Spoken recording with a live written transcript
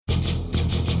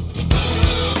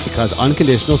because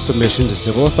unconditional submission to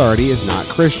civil authority is not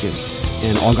Christian.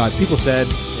 And all God's people said,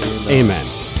 Amen.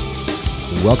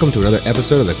 Welcome to another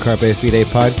episode of the Carpe Fide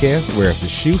podcast, where if the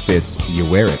shoe fits, you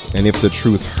wear it. And if the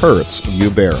truth hurts, you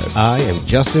bear it. I am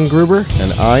Justin Gruber.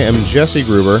 And I am Jesse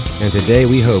Gruber. And today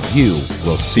we hope you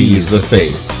will Seize the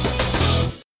faith.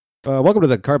 Welcome to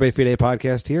the Carpe Fide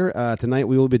podcast here. Tonight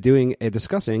we will be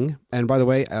discussing, and by the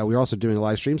way, we're also doing a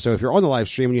live stream, so if you're on the live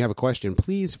stream and you have a question,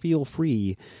 please feel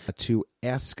free to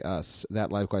ask us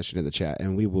that live question in the chat,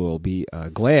 and we will be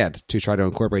glad to try to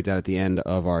incorporate that at the end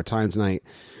of our time tonight.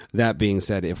 That being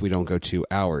said, if we don't go 2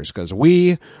 hours, because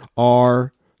we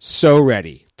are so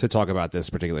ready to talk about this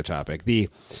particular topic. The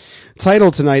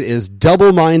title tonight is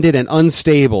Double-Minded and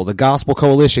Unstable, the Gospel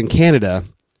Coalition Canada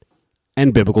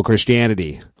and Biblical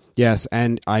Christianity. Yes,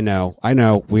 and I know,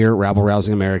 we're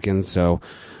rabble-rousing Americans, so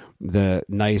the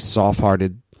nice,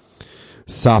 soft-hearted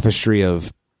sophistry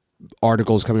of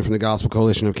articles coming from the Gospel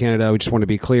Coalition of Canada, we just want to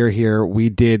be clear here, we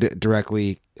did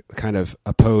directly kind of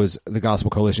oppose the Gospel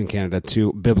Coalition Canada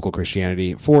to biblical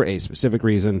Christianity for a specific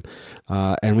reason,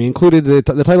 and we included,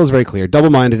 the title is very clear,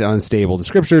 Double-Minded and Unstable. The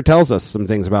Scripture tells us some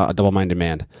things about a double-minded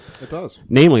man. It does.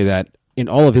 Namely that in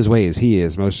all of his ways, he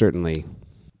is most certainly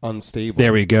unstable.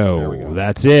 There we go.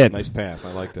 That's it. Nice pass.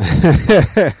 I like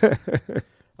that.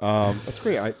 That's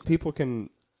great. People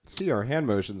can see our hand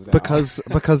motions now. Because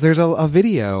there's a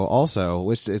video also,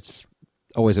 which it's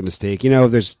always a mistake. You know,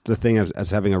 there's the thing as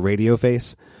having a radio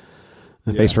face.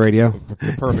 Face for radio.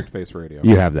 The perfect face for radio.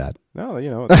 You have that. No,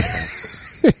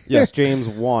 it's yes, James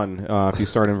 1, if you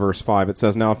start in verse 5, it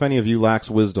says, "Now if any of you lacks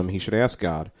wisdom, he should ask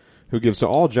God, who gives to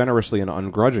all generously and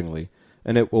ungrudgingly,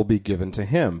 and it will be given to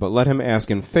him. But let him ask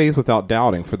in faith without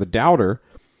doubting. For the doubter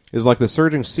is like the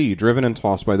surging sea, driven and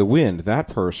tossed by the wind. That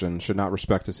person should not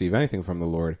expect to receive anything from the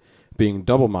Lord, being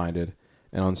double-minded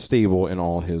and unstable in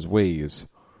all his ways."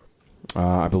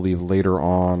 I believe later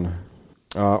on.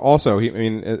 Also,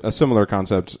 a similar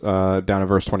concept down in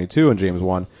verse 22 in James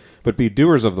 1. "But be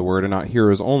doers of the word and not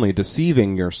hearers only,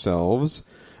 deceiving yourselves.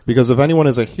 Because if anyone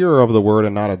is a hearer of the word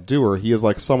and not a doer, he is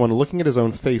like someone looking at his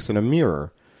own face in a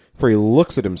mirror. For he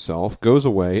looks at himself, goes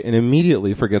away, and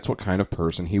immediately forgets what kind of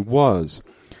person he was.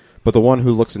 But the one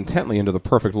who looks intently into the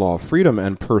perfect law of freedom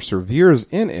and perseveres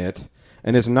in it,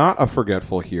 and is not a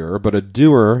forgetful hearer, but a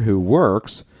doer who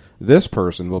works, this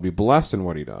person will be blessed in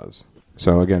what he does."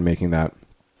 So again, making that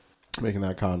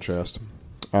contrast.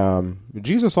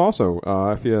 Jesus also,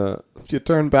 if you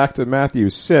turn back to Matthew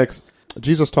 6,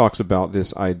 Jesus talks about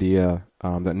this idea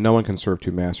that no one can serve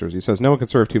two masters. He says, "No one can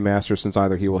serve two masters, since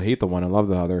either he will hate the one and love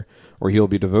the other, or he will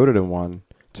be devoted to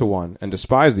one and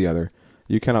despise the other.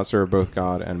 You cannot serve both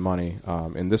God and money,"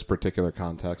 in this particular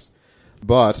context.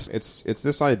 But it's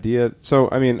this idea. So,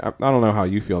 I don't know how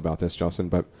you feel about this, Justin,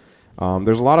 but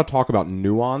there's a lot of talk about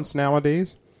nuance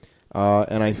nowadays.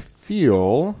 And I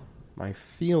feel, my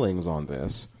feelings on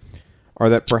this are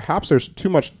that perhaps there's too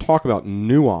much talk about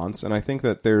nuance, and I think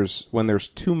that when there's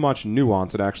too much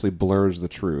nuance, it actually blurs the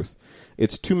truth.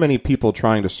 It's too many people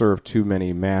trying to serve too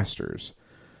many masters.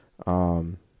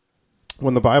 When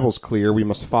the Bible's clear, we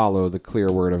must follow the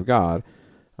clear word of God.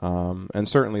 And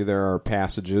certainly there are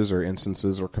passages or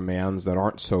instances or commands that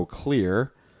aren't so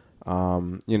clear,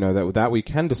 that we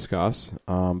can discuss.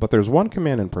 But there's one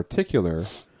command in particular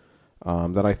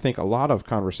that I think a lot of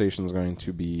conversation is going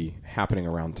to be happening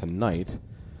around tonight.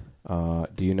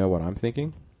 Do you know what I'm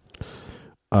thinking?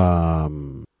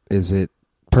 Is it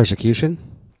persecution?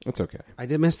 It's okay. I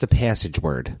did miss the passage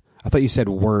word. I thought you said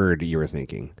word you were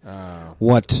thinking.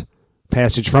 What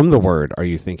passage from the word are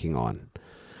you thinking on?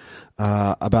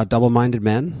 About double-minded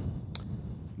men?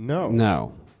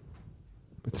 No.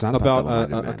 It's not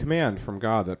about a command from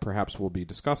God that perhaps we'll be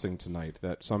discussing tonight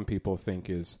that some people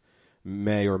think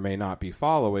may or may not be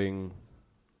following,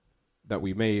 that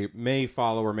we may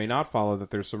follow or may not follow, that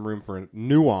there's some room for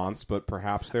nuance, but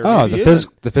perhaps there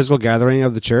the physical gathering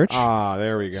of the church?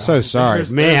 There we go. So sorry. There's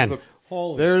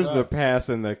the pass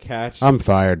and the catch. I'm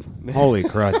fired. Holy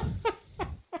crud.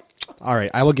 All right,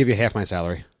 I will give you half my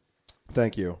salary.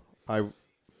 Thank you. I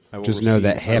will just know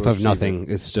that half of nothing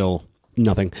is still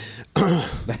nothing. Well,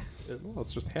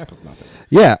 it's just half of nothing.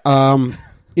 Yeah.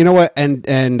 You know what?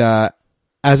 And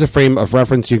as a frame of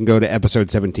reference, you can go to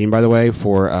episode 17, by the way,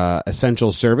 for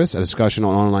Essential Service, a discussion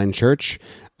on online church.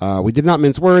 We did not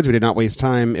mince words. We did not waste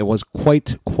time. It was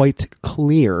quite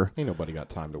clear. Ain't nobody got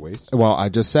time to waste. Well,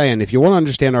 I'm just saying, if you want to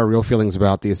understand our real feelings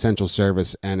about the essential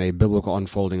service and a biblical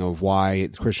unfolding of why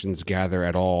Christians gather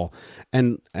at all,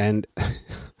 and I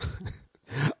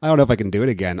don't know if I can do it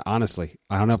again, honestly.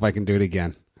 I don't know if I can do it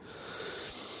again.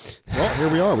 Well, here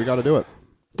we are. We got to do it.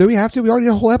 Do we have to? We already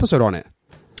did a whole episode on it.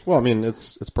 Well, I mean,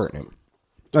 it's pertinent.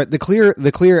 Right, the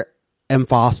clear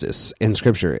emphasis in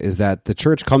Scripture is that the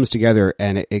church comes together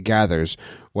and it gathers,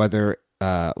 whether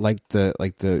like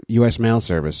the U.S. mail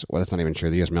service. Well, that's not even true.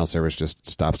 The U.S. mail service just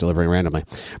stops delivering randomly,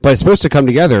 but it's supposed to come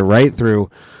together, right, through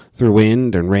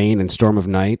wind and rain and storm of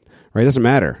night. Right, doesn't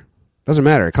matter.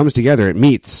 It comes together. It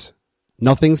meets.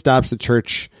 Nothing stops the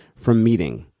church from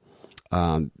meeting,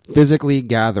 physically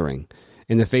gathering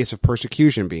in the face of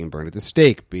persecution, being burned at the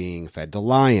stake, being fed to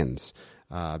lions.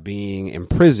 Being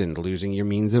imprisoned, losing your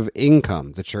means of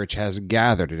income. The church has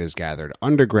gathered. It has gathered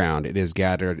underground. It is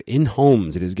gathered in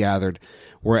homes. It is gathered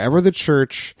wherever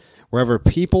wherever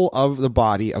people of the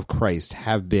body of Christ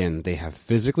have been, they have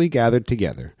physically gathered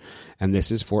together. And this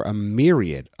is for a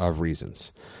myriad of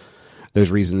reasons.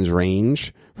 Those reasons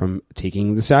range from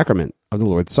taking the sacrament of the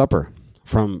Lord's Supper,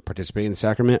 from participating in the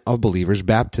sacrament of believers'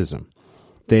 baptism.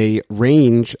 They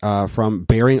range from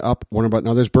bearing up one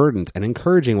another's burdens and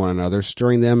encouraging one another,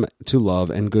 stirring them to love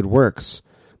and good works.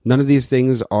 None of these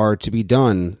things are to be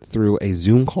done through a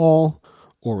Zoom call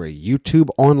or a YouTube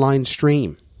online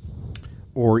stream.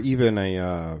 Or even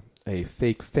a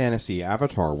fake fantasy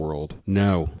avatar world.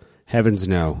 No. Heavens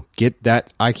no. Get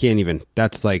that. I can't even.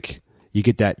 That's like, you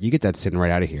get that sitting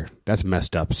right out of here. That's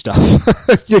messed up stuff.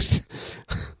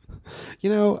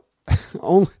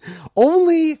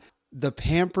 Only the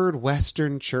pampered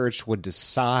Western church would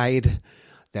decide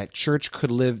that church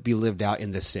could be lived out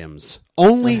in The Sims.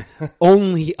 Only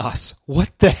us.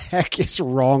 What the heck is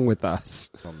wrong with us?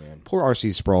 Oh man, poor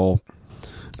R.C. Sproul.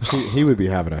 He would be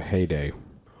having a heyday.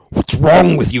 What's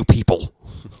wrong with you people?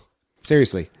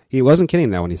 Seriously, he wasn't kidding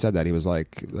though when he said that. He was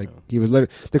like he was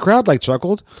literally, the crowd like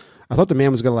chuckled. I thought the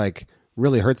man was gonna like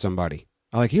really hurt somebody.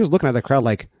 He was looking at the crowd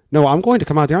like, no, I'm going to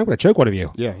come out there. I'm going to choke one of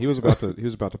you. Yeah, he was about to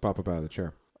pop up out of the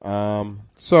chair.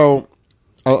 So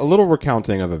a little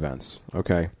recounting of events.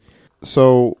 Okay.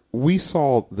 So we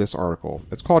saw this article.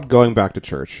 It's called Going Back to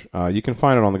Church. You can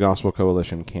find it on the Gospel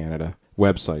Coalition Canada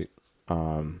website.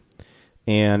 And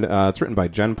it's written by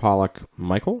Jen Pollock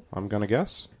Michael, I'm going to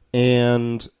guess.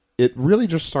 And it really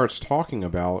just starts talking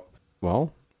about,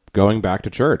 well, going back to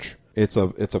church. It's a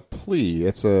plea.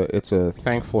 It's a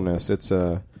thankfulness. It's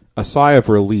a sigh of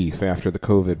relief after the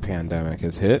COVID pandemic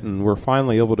has hit, and we're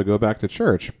finally able to go back to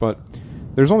church. But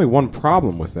there's only one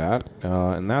problem with that,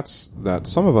 and that's that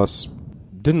some of us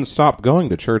didn't stop going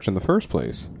to church in the first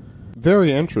place.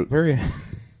 Very interesting.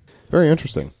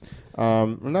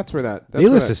 And that's where that...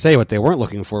 Needless to say, what they weren't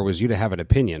looking for was you to have an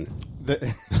opinion.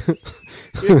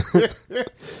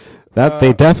 That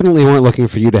they definitely weren't looking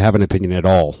for you to have an opinion at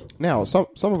all. Now, some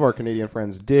of our Canadian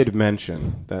friends did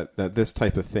mention that this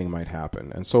type of thing might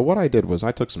happen. And so what I did was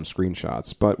I took some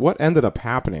screenshots. But what ended up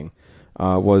happening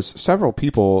was several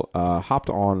people hopped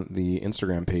on the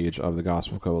Instagram page of the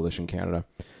Gospel Coalition Canada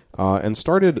and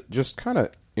started just kind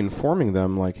of informing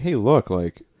them like, hey, look,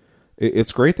 like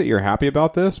it's great that you're happy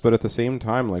about this, but at the same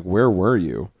time, like, where were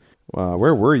you?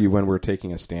 Where were you when we're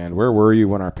taking a stand? Where were you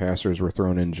when our pastors were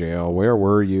thrown in jail? Where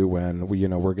were you when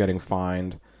we're getting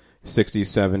fined $60,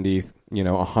 $70,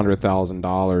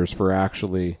 $100,000 for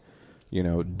actually,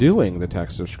 doing the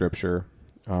text of Scripture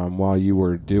while you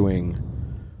were doing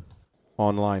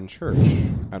online church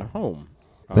at home?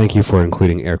 Thank you for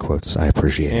including air quotes. I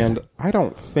appreciate it. And I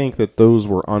don't think that those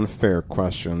were unfair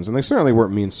questions, and they certainly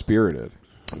weren't mean-spirited.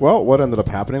 Well, what ended up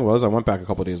happening was I went back a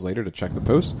couple of days later to check the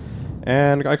post,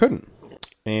 and I couldn't.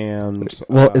 And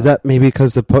is that maybe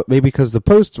because the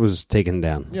post was taken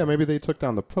down? Yeah, maybe they took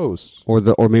down the post, or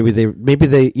maybe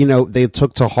they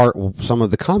took to heart some of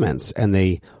the comments, and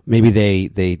they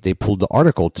pulled the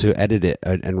article to edit it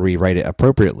and rewrite it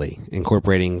appropriately,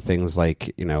 incorporating things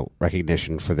like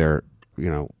recognition for their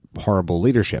horrible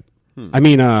leadership. I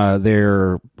mean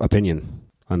their opinion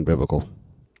unbiblical.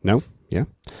 No, yeah.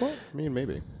 Well, I mean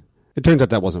maybe. It turns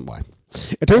out that wasn't why.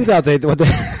 It turns out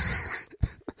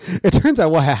It turns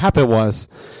out what happened was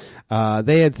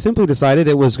they had simply decided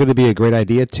it was going to be a great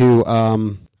idea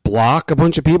to block a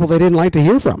bunch of people they didn't like to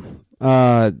hear from.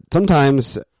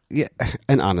 Sometimes, yeah,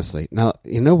 and honestly, now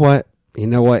you know what?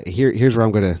 Here's where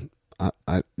I'm going to.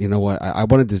 I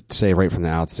wanted to say right from the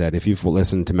outset, if you've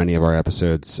listened to many of our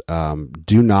episodes,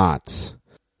 do not.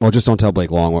 Well, just don't tell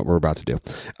Blake Long what we're about to do.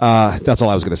 That's all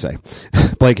I was going to say.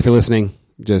 Blake, if you're listening,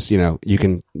 just you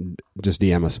can just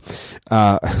DM us.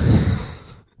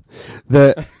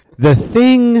 The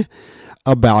thing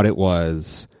about it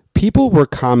was people were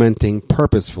commenting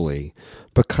purposefully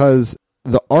because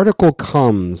the article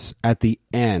comes at the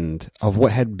end of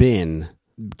what had been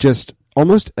just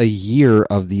almost a year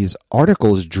of these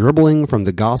articles dribbling from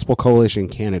the Gospel Coalition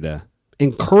Canada,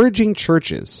 encouraging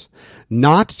churches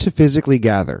not to physically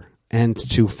gather and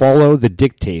to follow the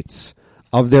dictates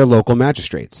of their local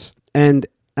magistrates. And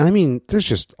I mean, there's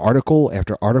just article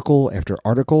after article after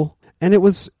article, and it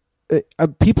was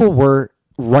people were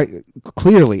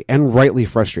clearly and rightly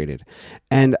frustrated.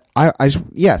 And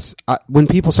when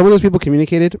some of those people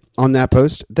communicated on that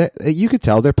post, that you could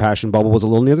tell their passion bubble was a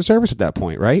little near the surface at that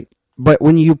point, right? But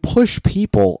when you push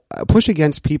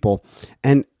against people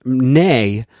and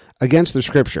nay against the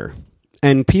scripture,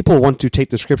 and people want to take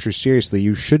the scripture seriously,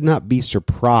 you should not be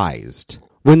surprised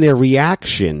when their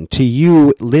reaction to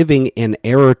you living in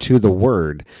error to the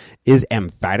word is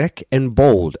emphatic and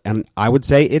bold. And I would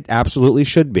say it absolutely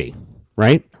should be,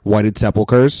 right? Whited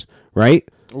sepulchres, right?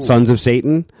 Ooh. Sons of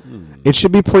Satan. It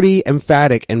should be pretty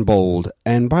emphatic and bold.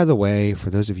 And by the way, for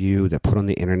those of you that put on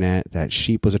the internet that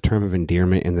sheep was a term of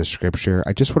endearment in the scripture,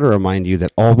 I just want to remind you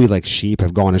that all we like sheep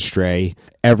have gone astray.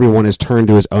 Everyone has turned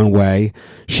to his own way.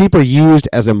 Sheep are used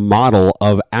as a model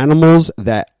of animals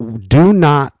that do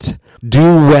not do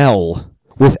well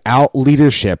without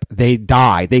leadership. They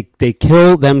die. They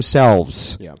kill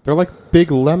themselves. Yeah, they're like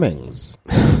big lemmings.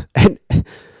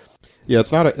 Yeah,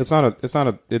 it's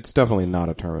definitely not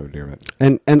a term of endearment.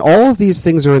 And all of these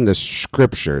things are in the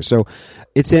scripture. So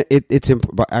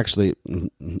actually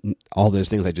all those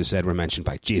things I just said were mentioned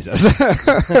by Jesus.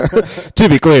 To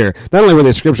be clear, not only were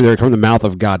they scripture, they're from the mouth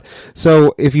of God.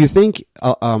 So if you think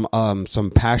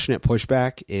some passionate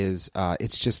pushback is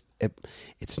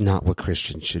it's not what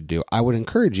Christians should do. I would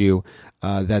encourage you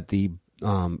that the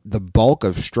bulk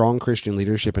of strong Christian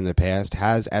leadership in the past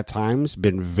has at times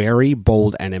been very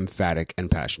bold and emphatic and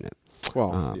passionate.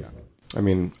 Well, yeah. I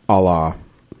mean, a la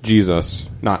Jesus,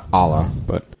 not Allah,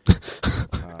 but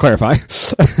clarify.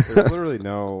 There's literally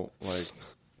no, like,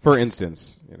 for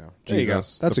instance,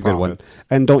 Jesus. That's a prophets. Good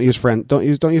one. And don't use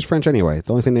French anyway.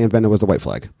 The only thing they invented was the white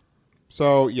flag.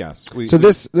 So yes,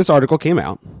 this article came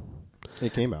out.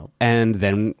 It came out, and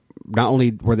then not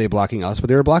only were they blocking us, but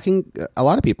they were blocking a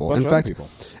lot of people. In fact,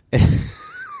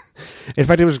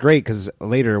 it was great because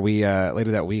later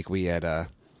that week we had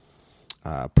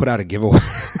put out a giveaway.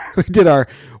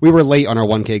 We were late on our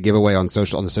 1K giveaway on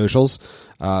the socials.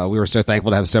 We were so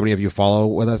thankful to have so many of you follow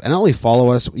with us, and not only follow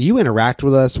us, you interact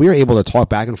with us. We were able to talk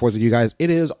back and forth with you guys. It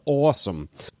is awesome.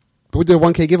 But we did a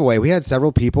 1K giveaway. We had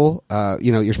several people.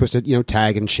 You're supposed to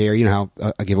tag and share. You know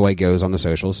how a giveaway goes on the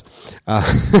socials.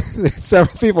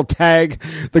 Several people tag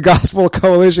the Gospel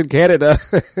Coalition Canada.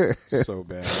 So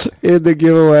bad in the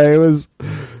giveaway. It was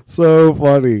so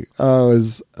funny. It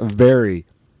was very,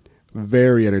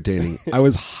 very entertaining. I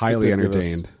was highly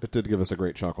entertained. It did give us a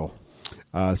great chuckle.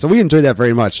 So we enjoyed that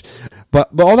very much.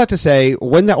 But all that to say,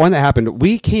 when that happened,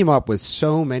 we came up with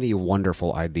so many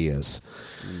wonderful ideas.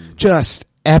 Just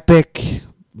epic,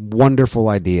 wonderful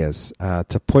ideas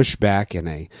to push back in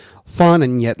a fun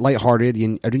and yet lighthearted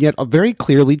and yet a very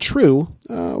clearly true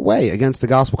way against the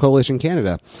Gospel Coalition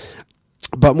Canada.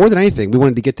 But more than anything, we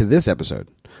wanted to get to this episode,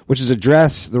 which is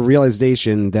address the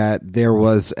realization that there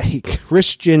was a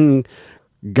Christian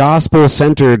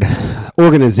gospel-centered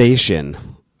organization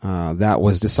that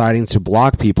was deciding to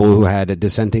block people who had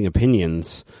dissenting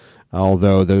opinions,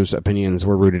 although those opinions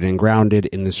were rooted and grounded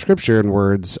in the scripture and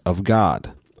words of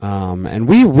God. And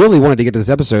we really wanted to get to this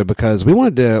episode because we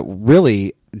wanted to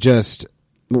really just,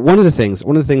 one of the things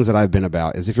that I've been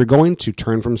about is if you're going to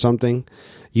turn from something,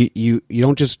 you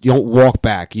don't walk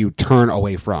back, you turn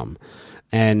away from.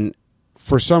 And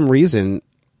for some reason,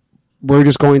 we're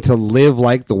just going to live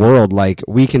like the world, like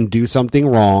we can do something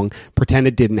wrong, pretend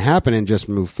it didn't happen, and just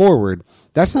move forward.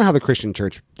 That's not how the Christian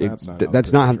church. Not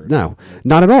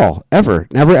at all, ever,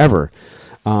 never, ever.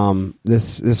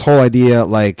 This whole idea,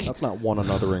 like that's not one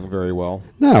anothering very well.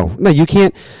 No, you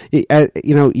can't. It'd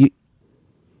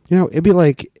be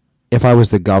like if I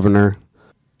was the governor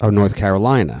of North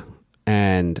Carolina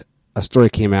and a story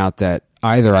came out that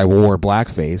either I wore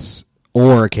blackface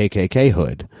or a KKK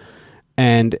hood.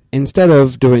 And instead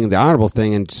of doing the honorable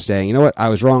thing and saying, you know what, I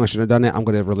was wrong, I shouldn't have done it, I'm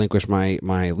going to relinquish my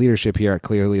leadership here.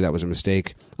 Clearly, that was a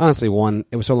mistake. Honestly,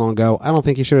 it was so long ago, I don't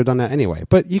think you should have done that anyway.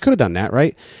 But you could have done that,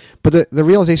 right? But the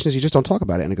realization is you just don't talk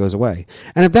about it and it goes away.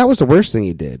 And if that was the worst thing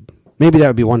he did, maybe that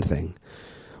would be one thing.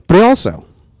 But he also,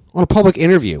 on a public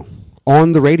interview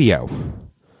on the radio,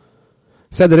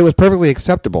 said that it was perfectly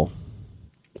acceptable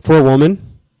for a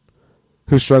woman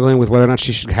who's struggling with whether or not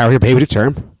she should carry her baby to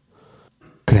term,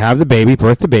 could have the baby,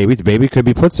 birth the baby could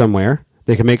be put somewhere,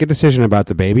 they could make a decision about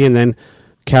the baby and then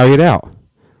carry it out.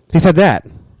 He said that.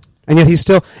 And yet he's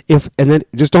still, then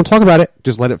just don't talk about it,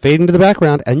 just let it fade into the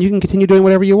background and you can continue doing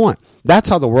whatever you want. That's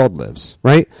how the world lives,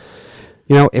 right?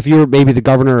 If you were maybe the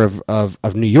governor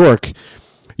of New York,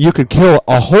 you could kill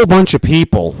a whole bunch of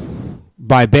people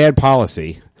by bad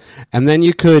policy, and then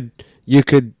you could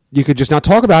just not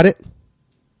talk about it,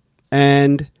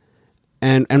 and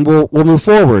we'll move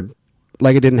forward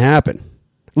like it didn't happen.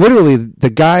 Literally, the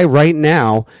guy right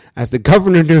now, as the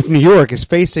governor of New York, is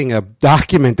facing a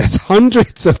document that's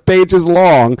hundreds of pages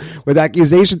long with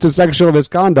accusations of sexual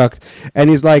misconduct, and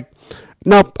he's like,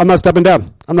 "No, I'm not stepping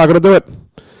down. I'm not going to do it."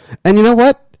 And you know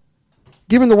what?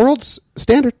 Given the world's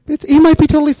standard, he might be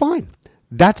totally fine.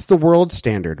 That's the world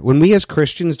standard. When we as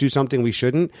Christians do something we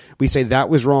shouldn't, we say, that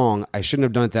was wrong. I shouldn't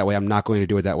have done it that way. I'm not going to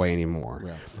do it that way anymore.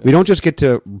 Yeah, we don't just get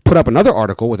to put up another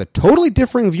article with a totally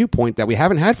differing viewpoint that we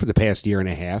haven't had for the past year and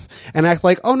a half and act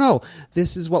like, oh, no,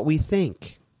 this is what we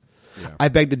think. Yeah. I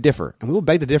beg to differ. And we will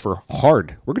beg to differ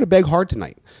hard. We're going to beg hard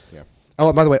tonight. Yeah.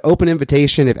 Oh, by the way, open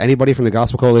invitation. If anybody from the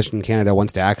Gospel Coalition in Canada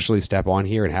wants to actually step on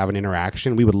here and have an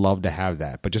interaction, we would love to have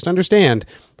that. But just understand,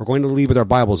 we're going to leave with our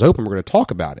Bibles open. We're going to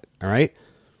talk about it. All right?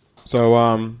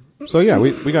 So yeah,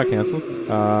 we got canceled.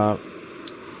 Our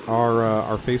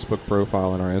Facebook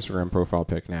profile and our Instagram profile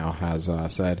pic now has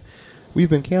said, we've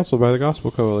been canceled by the Gospel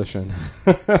Coalition.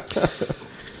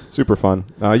 Super fun.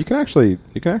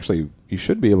 You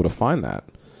should be able to find that.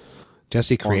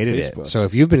 Jesse created it. So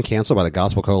if you've been canceled by the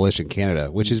Gospel Coalition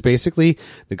Canada, which is basically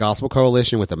the Gospel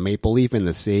Coalition with a maple leaf in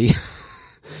the sea.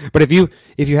 But if you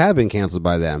have been canceled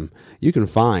by them, you can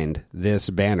find this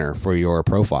banner for your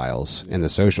profiles in the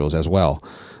socials as well.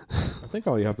 I think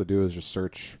all you have to do is just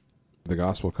search the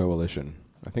Gospel Coalition.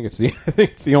 I think it's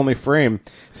the only frame.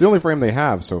 It's the only frame they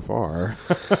have so far.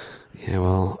 Yeah,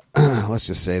 well, let's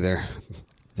just say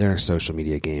their social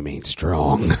media game ain't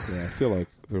strong. Yeah, I feel like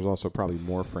there's also probably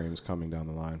more frames coming down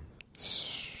the line.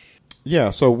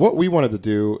 Yeah, so what we wanted to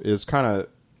do is kind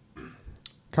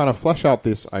of flesh out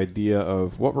this idea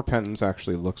of what repentance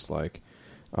actually looks like,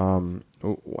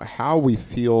 how we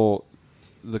feel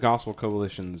the Gospel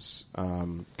Coalition's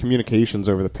communications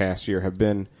over the past year have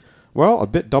been, well, a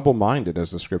bit double-minded,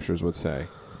 as the scriptures would say.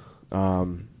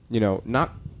 Not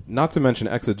to mention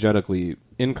exegetically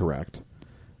incorrect,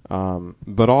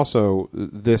 but also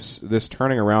this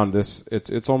turning around.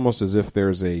 It's almost as if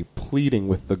there's a pleading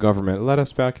with the government, let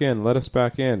us back in, and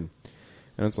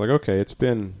it's like, okay, it's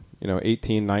been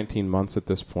 18, 19 months at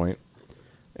this point,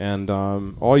 and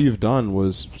all you've done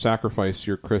was sacrifice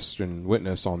your Christian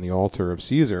witness on the altar of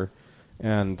Caesar,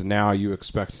 and now you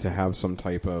expect to have some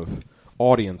type of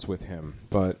audience with him.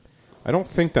 But I don't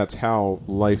think that's how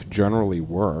life generally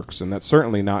works, and that's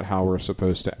certainly not how we're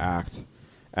supposed to act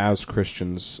as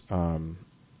Christians,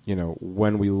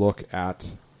 when we look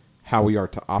at how we are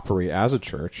to operate as a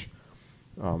church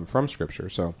from Scripture.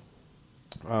 So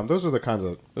those are the kinds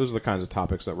of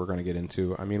topics that we're going to get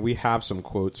into. I mean, we have some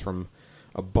quotes from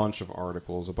a bunch of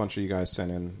articles. A bunch of you guys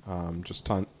sent in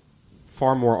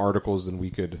far more articles than we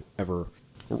could ever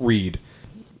read.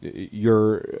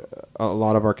 A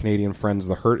lot of our Canadian friends,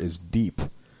 the hurt is deep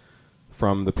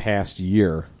from the past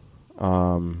year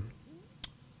of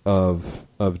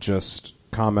just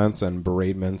comments and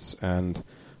beratements and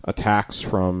attacks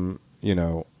from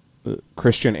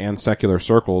Christian and secular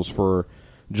circles for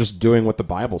just doing what the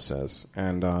Bible says,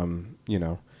 and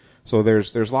so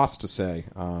there's lots to say.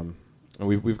 And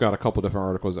we've got a couple different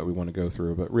articles that we want to go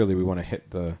through, but really we want to hit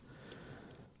the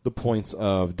points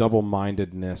of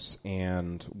double-mindedness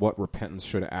and what repentance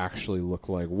should actually look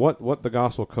like, what the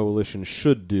Gospel Coalition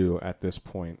should do at this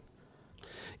point.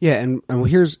 Yeah, and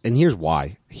here's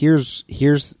why. Here's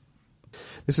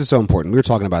this is so important. We were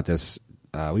talking about this.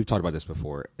 We've talked about this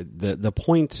before. The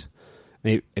point.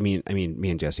 I mean,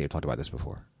 me and Jesse have talked about this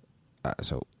before.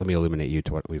 So let me illuminate you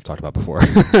to what we've talked about before.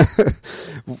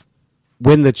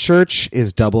 When the church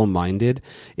is double-minded,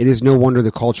 it is no wonder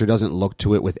the culture doesn't look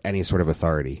to it with any sort of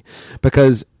authority.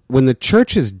 Because when the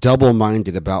church is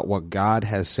double-minded about what God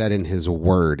has said in his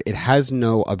word, it has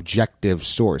no objective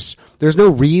source. There's no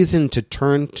reason to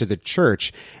turn to the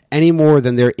church any more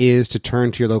than there is to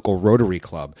turn to your local Rotary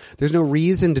Club. There's no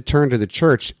reason to turn to the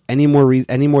church any more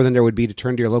than there would be to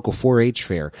turn to your local 4-H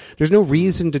fair. There's no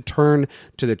reason to turn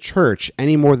to the church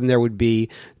any more than there would be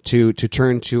to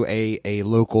turn to a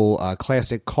local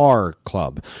classic car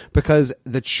club, because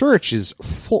the church is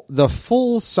the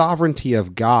full sovereignty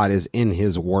of God is in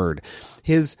his word.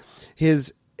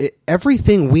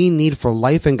 Everything we need for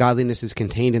life and godliness is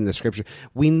contained in the scripture.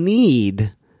 We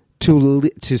need to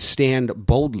stand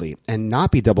boldly and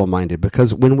not be double-minded,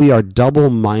 because when we are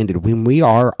double-minded, when we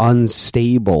are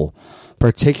unstable,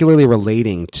 particularly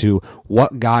relating to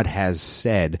what God has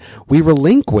said, we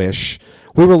relinquish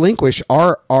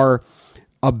our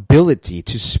ability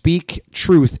to speak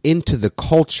truth into the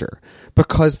culture,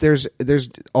 because there's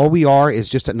all we are is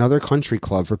just another country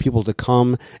club for people to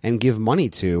come and give money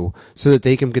to so that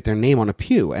they can get their name on a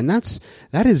pew. And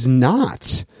that is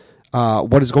not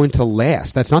what is going to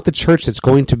last. That's not the church that's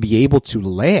going to be able to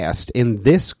last in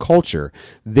this culture,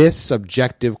 this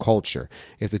subjective culture.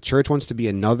 If the church wants to be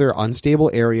another unstable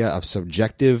area of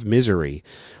subjective misery,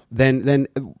 then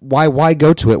why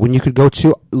go to it when you could go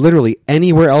to literally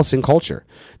anywhere else in culture?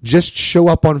 Just show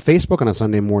up on Facebook on a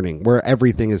Sunday morning where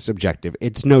everything is subjective.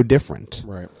 It's no different.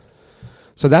 Right.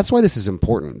 So that's why this is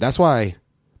important. That's why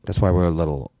we're a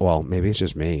little, well, maybe it's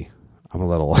just me. I'm a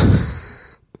little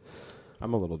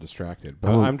distracted,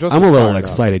 but I'm a little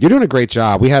excited. You're doing a great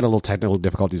job. We had a little technical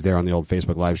difficulties there on the old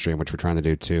Facebook live stream, which we're trying to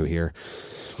do too here.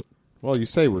 Well, you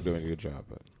say we're doing a good job,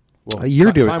 but well,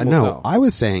 you're doing time will no. tell. I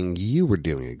was saying you were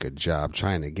doing a good job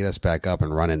trying to get us back up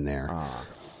and running there.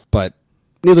 But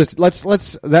needless,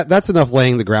 that's enough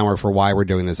laying the groundwork for why we're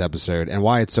doing this episode and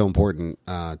why it's so important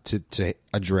to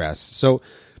address. So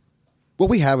what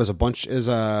we have is what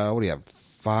do you have?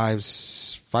 Five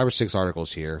or six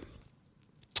articles here.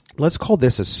 Let's call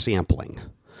this a sampling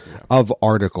of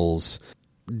articles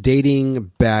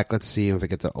dating back. Let's see if I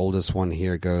get the oldest one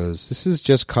here goes. This is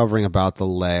just covering about the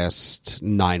last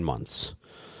 9 months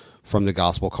from the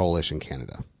Gospel Coalition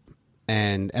Canada.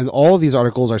 And all of these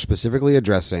articles are specifically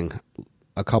addressing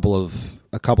a couple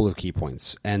of key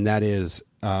points. And that is,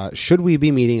 should we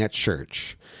be meeting at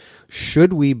church?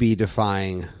 Should we be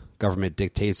defying government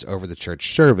dictates over the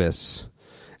church service?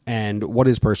 And what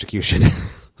is persecution?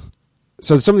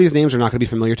 So some of these names are not going to be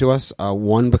familiar to us.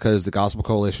 One, because the Gospel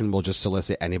Coalition will just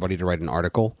solicit anybody to write an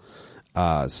article.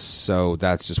 So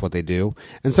that's just what they do.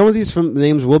 And some of these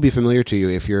names will be familiar to you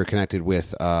if you're connected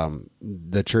with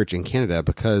the church in Canada,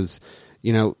 because,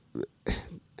 and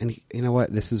you know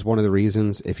what? This is one of the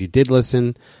reasons, if you did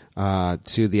listen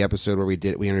to the episode where we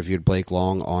interviewed Blake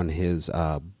Long on his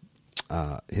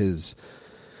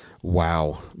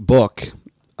book,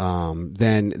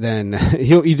 then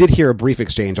you did hear a brief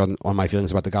exchange on my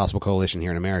feelings about the Gospel Coalition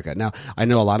here in America. Now, I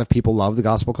know a lot of people love the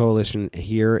Gospel Coalition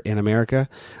here in America,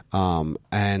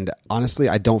 and honestly,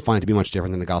 I don't find it to be much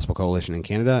different than the Gospel Coalition in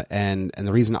Canada. And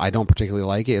the reason I don't particularly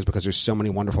like it is because there's so many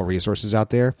wonderful resources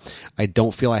out there. I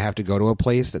don't feel I have to go to a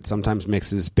place that sometimes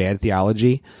mixes bad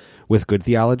theology with good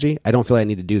theology. I don't feel I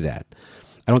need to do that.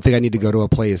 I don't think I need to go to a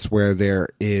place where there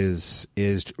is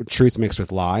truth mixed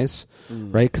with lies,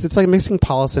 right? Because it's like mixing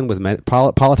politics with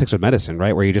medicine,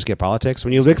 right? Where you just get politics.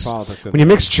 When you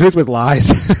mix truth with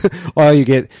lies, all you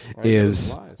get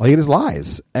is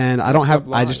lies. And I don't have a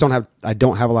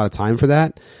lot of time for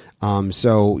that.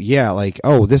 So yeah,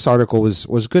 this article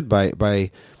was good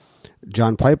by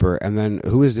John Piper, and then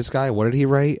who is this guy? What did he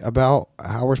write about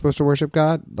how we're supposed to worship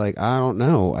God? I don't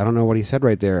know. I don't know what he said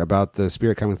right there about the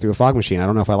Spirit coming through a fog machine. I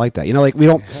don't know if I like that.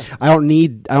 I don't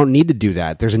need to do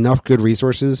that. There's enough good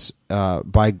resources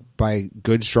by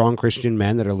good, strong Christian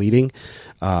men that are leading,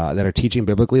 that are teaching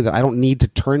biblically, that I don't need to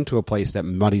turn to a place that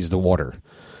muddies the water,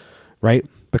 right?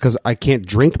 Because I can't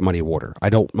drink muddy water. I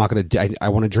want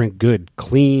to drink good,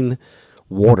 clean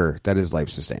water that is life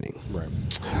sustaining. Right.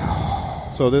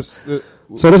 So it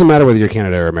doesn't matter whether you're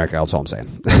Canada or America. That's all I'm saying.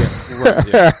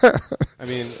 Yeah. I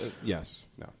mean, yes,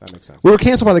 no, that makes sense. We were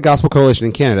canceled by the Gospel Coalition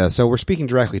in Canada, so we're speaking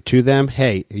directly to them.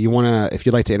 Hey, if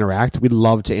you'd like to interact, we'd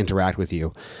love to interact with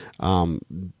you.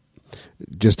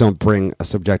 Just don't bring a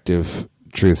subjective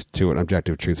truth to an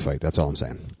objective truth fight. That's all I'm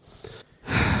saying.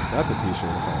 That's a T-shirt. If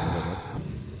I remember.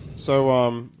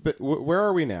 So, but where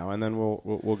are we now? And then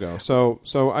we'll go. So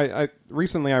I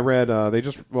recently I read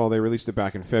they released it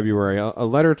back in February, a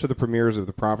letter to the premiers of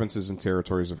the provinces and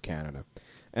territories of Canada,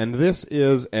 and this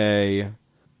is a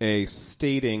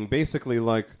stating basically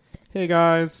like, hey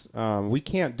guys, we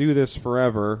can't do this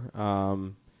forever.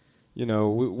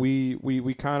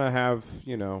 We kind of have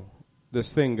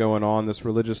this thing going on, this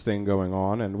religious thing going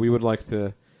on, and we would like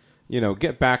to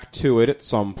get back to it at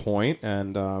some point.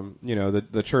 And,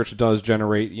 the church does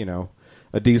generate,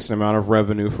 a decent amount of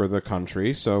revenue for the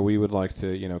country. So we would like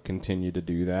to, continue to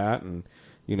do that. And,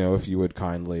 if you would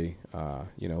kindly,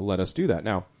 let us do that.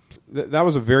 Now, that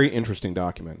was a very interesting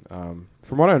document.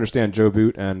 From what I understand, Joe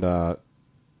Boot and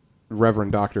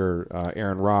Reverend Dr.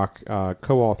 Aaron Rock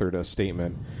co-authored a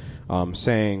statement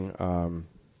saying,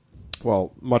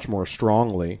 much more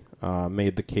strongly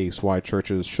made the case why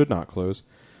churches should not close.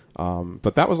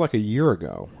 But that was like a year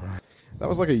ago.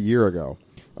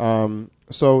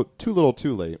 So too little,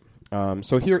 too late.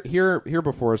 So here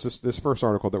before us, this first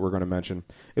article that we're going to mention,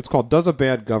 it's called "Does a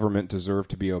Bad Government Deserve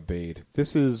to Be Obeyed?"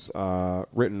 This is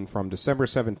written from December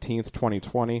 17th,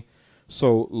 2020.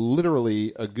 So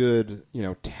literally a good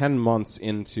 10 months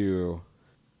into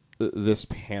this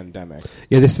pandemic.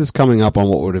 Yeah, this is coming up on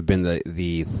what would have been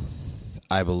the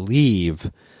I believe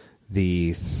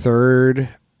the third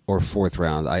or fourth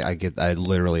round. I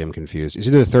literally am confused. It's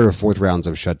either the third or fourth rounds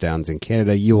of shutdowns in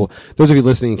Canada. Those of you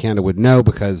listening in Canada would know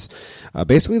because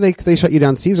basically they shut you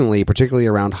down seasonally, particularly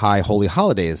around high holy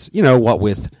holidays. You know, what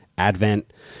with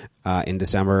Advent in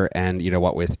December and you know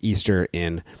what with Easter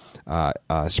in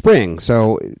spring.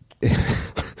 So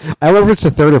I don't know if it's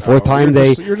the third or fourth time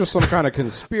you're just some kind of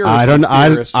conspiracy.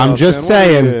 I'm just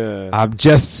saying. I'm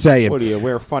just saying. What do you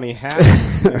wear funny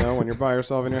hats? When you're by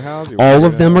yourself in your house. All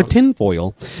of them are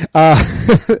tinfoil. All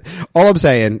I'm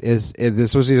saying is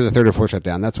this was either the third or fourth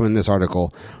shutdown. That's when this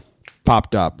article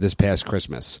popped up this past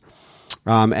Christmas.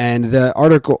 And the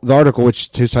article,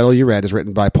 whose title you read, is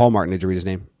written by Paul Martin. Did you read his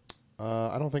name?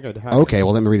 I don't think I'd have. Okay,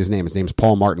 well, let me read his name. His name's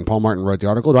Paul Martin. Paul Martin wrote the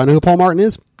article. Do I know who Paul Martin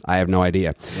is? I have no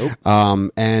idea.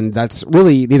 Nope. And that's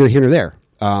really neither here nor there.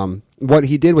 What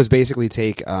he did was basically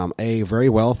take a very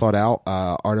well thought out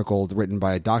article written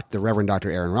by the Reverend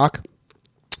Dr. Aaron Rock,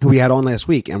 who we had on last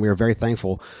week, and we are very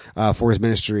thankful for his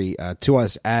ministry to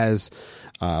us as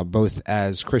both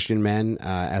as Christian men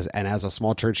and as a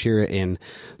small church here in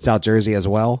South Jersey as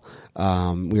well.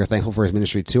 We are thankful for his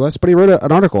ministry to us. But he wrote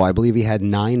an article. I believe he had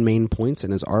 9 main points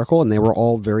in his article, and they were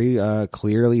all very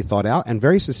clearly thought out and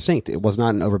very succinct. It was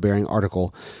not an overbearing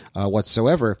article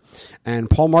whatsoever. And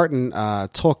Paul Martin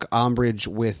took umbrage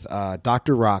with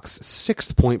Dr. Rock's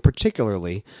 6th point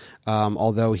particularly,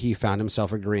 although he found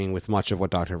himself agreeing with much of what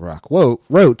Dr. Rock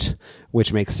wrote,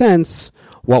 which makes sense,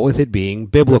 what with it being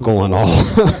biblical and all.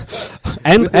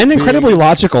 and incredibly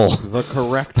logical. The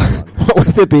correct one. What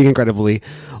with it being incredibly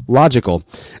logical.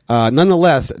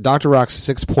 Nonetheless, Dr. Rock's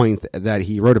 6th point that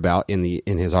he wrote about in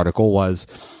his article was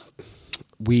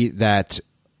I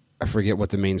forget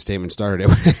what the main statement started it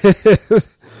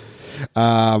with.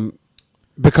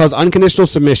 Because unconditional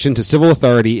submission to civil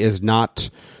authority is not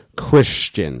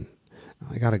Christian.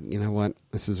 You know what?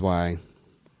 This is why.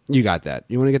 You got that.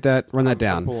 You want to get that? Run that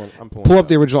down. I'm pulling Pull up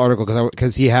the original article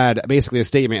because he had basically a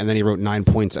statement and then he wrote 9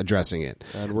 points addressing it.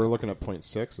 And we're looking at point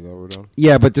 6. Is that what we're doing?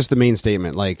 Yeah, but just the main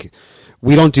statement. Like,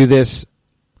 we don't do this,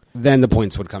 then the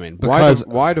points would come in. Because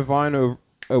why divine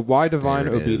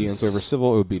obedience over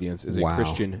civil obedience is a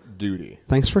Christian duty.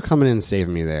 Thanks for coming in and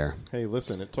saving me there. Hey,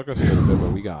 listen, it took us a little bit,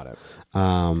 but we got it.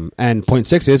 And point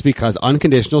 6 is because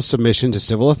unconditional submission to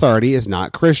civil authority is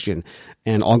not Christian.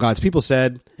 And all God's people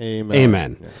said,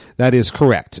 Amen. Yeah. That is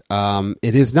correct.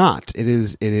 It is not. It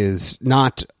is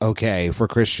not okay for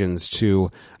Christians to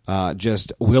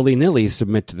just willy-nilly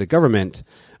submit to the government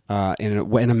in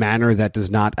a manner that does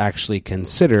not actually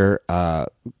consider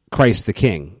Christ the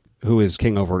King, who is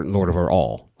King over and Lord over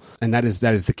all. And that is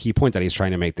the key point that he's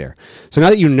trying to make there. So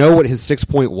now that you know what his 6th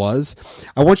point was,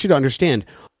 I want you to understand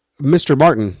Mr.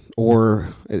 Martin,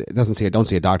 or it doesn't say, don't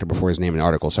see a doctor before his name in the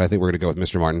article, so I think we're going to go with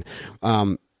Mr. Martin.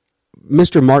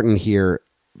 Mr. Martin here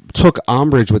took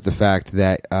umbrage with the fact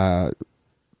that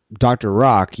Dr.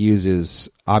 Rock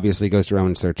obviously goes to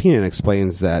Romans 13 and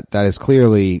explains that is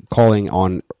clearly calling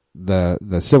on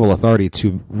the civil authority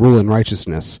to rule in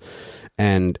righteousness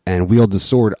and wield the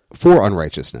sword for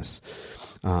unrighteousness.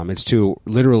 It's to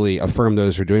literally affirm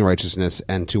those who are doing righteousness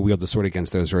and to wield the sword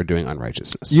against those who are doing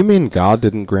unrighteousness. You mean God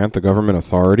didn't grant the government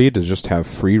authority to just have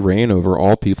free reign over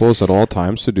all peoples at all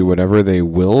times to do whatever they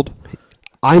willed?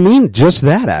 I mean, just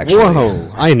that, actually.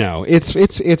 Whoa. I know.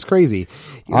 It's crazy.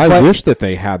 I wish that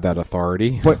they had that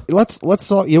authority. But let's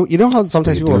you know how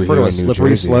sometimes people refer to a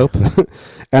slippery slope,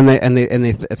 and they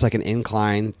it's like an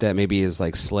incline that maybe is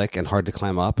like slick and hard to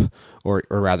climb up, or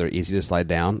rather easy to slide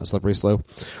down, a slippery slope.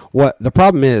 What the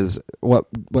problem is,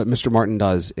 what Mr. Martin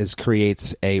does is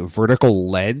creates a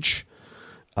vertical ledge.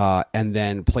 And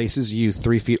then places you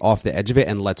 3 feet off the edge of it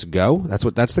and lets go.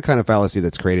 That's the kind of fallacy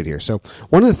that's created here. So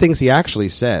one of the things he actually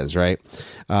says, right,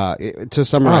 to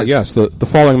summarize, yes, the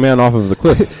falling man off of the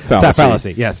cliff fallacy. That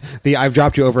fallacy, yes. I've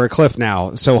dropped you over a cliff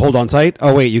now, so hold on tight.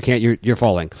 Oh wait, you can't. You're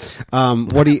falling.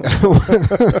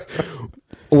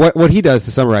 What he does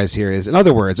to summarize here is, in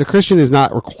other words, a Christian is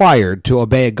not required to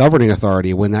obey a governing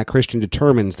authority when that Christian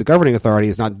determines the governing authority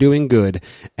is not doing good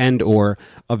and or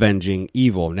avenging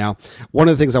evil. Now, one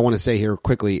of the things I want to say here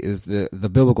quickly is the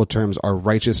biblical terms are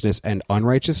righteousness and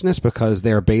unrighteousness because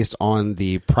they are based on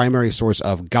the primary source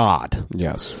of God.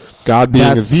 Yes. God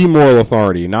being the moral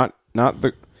authority, not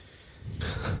the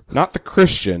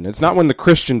Christian. It's not when the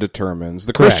Christian determines.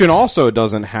 The Correct. Christian also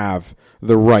doesn't have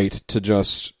the right to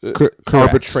just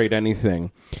arbitrate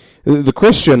anything. The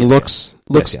Christian looks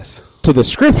yes. to the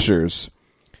scriptures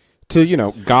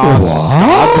to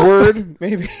God's word.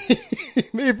 Maybe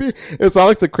it's not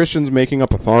like the Christians making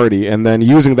up authority and then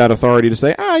using that authority to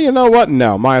say, you know what?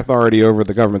 No, my authority over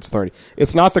the government's authority.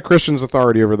 It's not the Christian's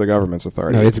authority over the government's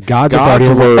authority. No, it's God's authority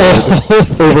word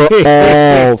over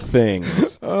all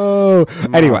things. Oh,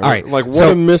 anyway, all right. Like, what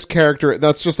a mischaracter!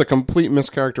 That's just a complete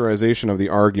mischaracterization of the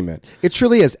argument. It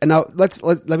truly is. And now let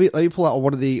me pull out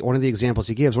one of the examples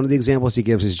he gives. One of the examples he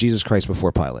gives is Jesus Christ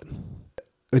before Pilate.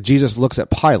 Jesus looks at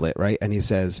Pilate, right, and he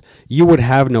says, "You would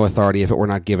have no authority if it were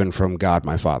not given from God,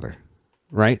 my Father."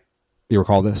 Right? You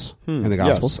recall this in the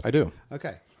Gospels? Yes, I do.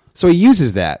 Okay. So he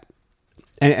uses that,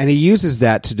 and he uses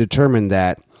that to determine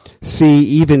that. See,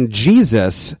 even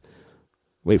Jesus,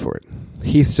 wait for it.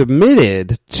 He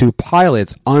submitted to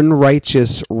Pilate's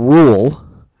unrighteous rule.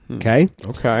 Okay.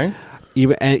 Okay.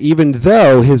 Even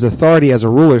though his authority as a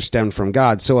ruler stemmed from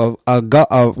God, so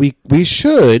we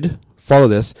should follow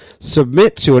this,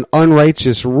 submit to an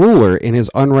unrighteous ruler in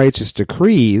his unrighteous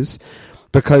decrees,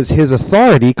 because his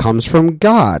authority comes from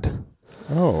God.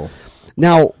 Oh.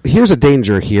 Now, here's a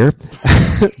danger here.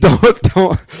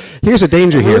 don't. Here's a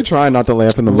danger I'm here. really trying not to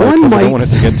laugh in the mic because I don't want it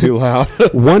to get too loud.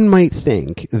 One might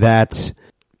think that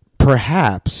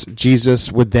perhaps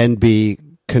Jesus would then be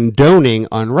condoning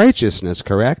unrighteousness,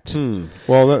 correct?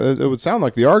 Well, it would sound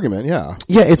like the argument, yeah.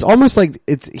 Yeah, it's almost like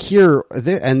it's here,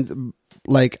 and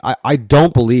like I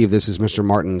don't believe this is Mr.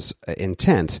 Martin's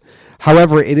intent.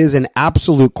 However, it is an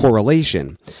absolute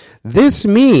correlation. This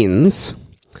means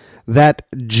that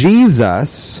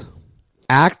Jesus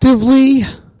actively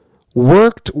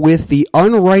worked with the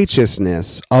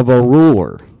unrighteousness of a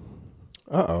ruler.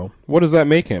 Uh-oh. What does that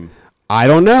make him? I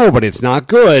don't know, but it's not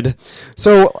good.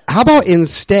 So how about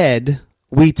instead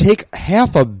we take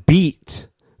half a beat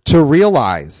to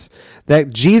realize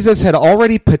that Jesus had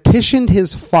already petitioned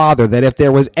his Father that if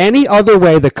there was any other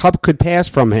way the cup could pass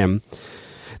from him,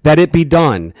 that it be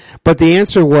done. But the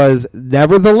answer was,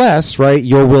 nevertheless, right,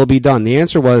 your will be done. The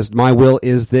answer was, my will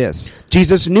is this.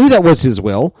 Jesus knew that was his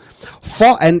will.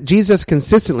 And Jesus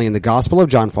consistently in the Gospel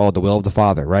of John followed the will of the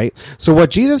Father, right? So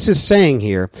what Jesus is saying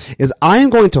here is, I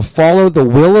am going to follow the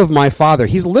will of my Father.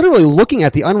 He's literally looking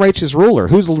at the unrighteous ruler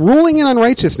who's ruling in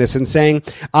unrighteousness and saying,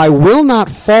 I will not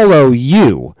follow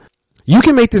you. You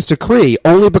can make this decree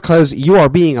only because you are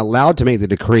being allowed to make the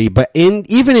decree, but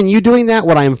even in you doing that,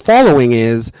 what I am following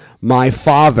is my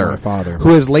Father,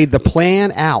 who has laid the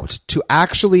plan out to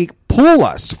actually pull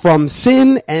us from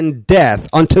sin and death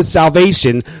unto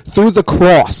salvation through the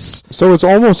cross. So it's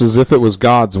almost as if it was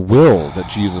God's will that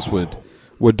Jesus would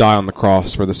die on the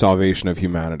cross for the salvation of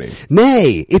humanity.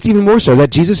 Nay, it's even more so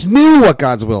that Jesus knew what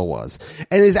God's will was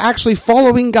and is actually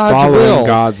following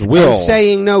God's will. And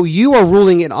saying, no, you are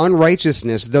ruling in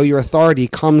unrighteousness, though your authority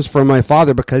comes from my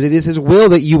Father, because it is his will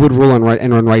that you would rule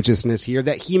in unrighteousness here,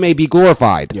 that he may be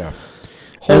glorified. Yeah.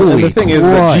 Holy and the thing is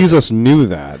that Jesus knew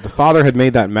that. The Father had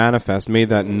made that manifest, made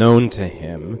that known to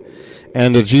him,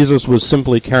 and Jesus was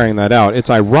simply carrying that out.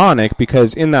 It's ironic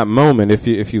because in that moment, if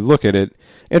you look at it,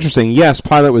 interesting, yes,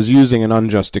 Pilate was using an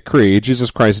unjust decree.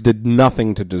 Jesus Christ did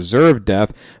nothing to deserve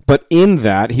death, but in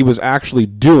that, he was actually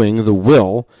doing the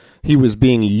will. He was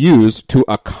being used to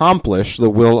accomplish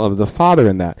the will of the Father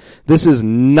in that. This is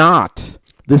not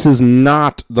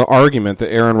the argument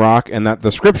that Aaron Rock and that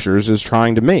the Scriptures is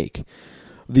trying to make.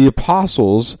 The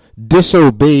apostles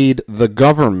disobeyed the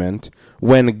government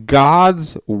when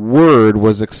God's word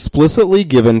was explicitly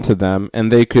given to them, and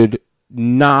they could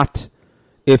not,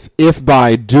 if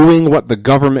by doing what the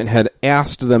government had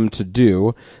asked them to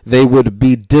do, they would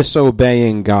be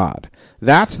disobeying God.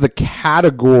 That's the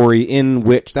category in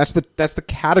which that's the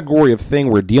category of thing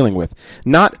we're dealing with.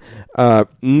 Not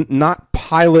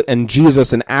Pilate and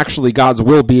Jesus and actually God's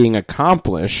will being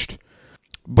accomplished,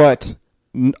 but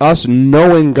us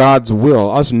knowing God's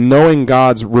will, us knowing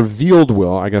God's revealed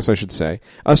will, I guess I should say,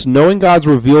 us knowing God's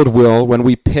revealed will when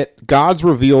we pit God's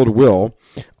revealed will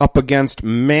up against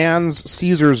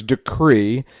Caesar's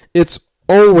decree, it's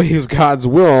always God's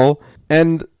will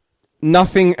and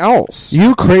nothing else.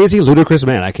 You crazy, ludicrous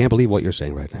man. I can't believe what you're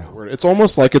saying right now. It's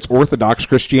almost like it's Orthodox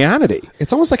Christianity.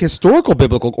 It's almost like historical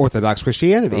biblical Orthodox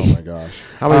Christianity. Oh my gosh.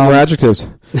 How many more adjectives?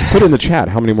 Put in the chat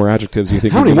how many more adjectives do you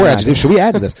think how many more adjectives should we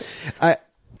add to this?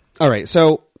 All right,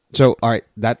 so all right,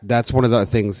 that's one of the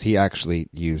things he actually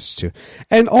used to.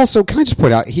 And also, can I just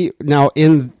point out,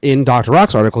 in Dr.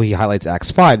 Rock's article, he highlights Acts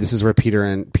 5. This is where Peter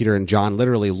and John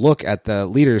literally look at the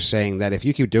leaders saying that if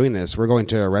you keep doing this, we're going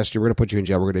to arrest you, we're going to put you in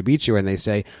jail, we're going to beat you. And they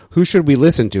say, who should we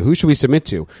listen to? Who should we submit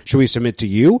to? Should we submit to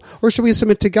you or should we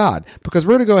submit to God? Because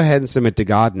we're going to go ahead and submit to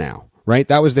God now. Right?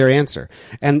 That was their answer.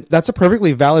 And that's a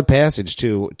perfectly valid passage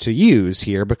to use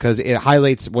here because it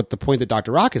highlights what the point that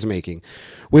Dr. Rock is making,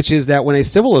 which is that when a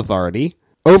civil authority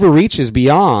overreaches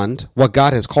beyond what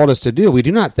God has called us to do, we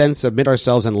do not then submit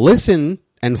ourselves and listen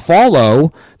and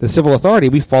follow the civil authority.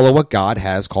 We follow what God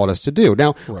has called us to do.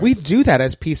 Now, we do that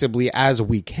as peaceably as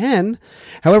we can.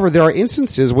 However, there are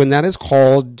instances when that is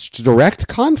called direct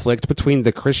conflict between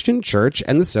the Christian church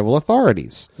and the civil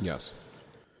authorities. Yes.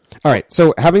 All right.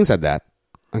 So having said that,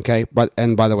 okay,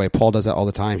 and by the way, Paul does that all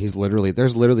the time. There's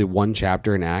literally one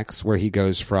chapter in Acts where he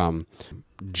goes from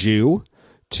Jew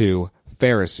to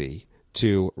Pharisee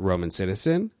to Roman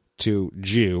citizen to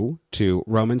Jew to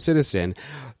Roman citizen,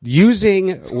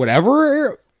 using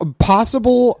whatever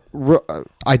possible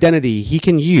identity he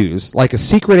can use, like a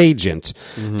secret agent,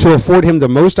 to afford him the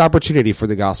most opportunity for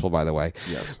the gospel, by the way.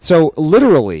 Yes. So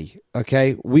literally,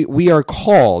 okay, we are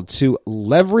called to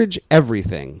leverage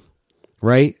everything,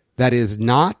 right, that is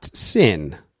not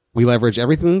sin. We leverage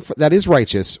everything that is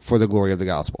righteous for the glory of the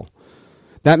gospel.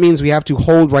 That means we have to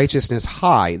hold righteousness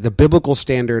high, the biblical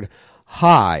standard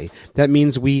high. That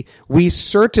means we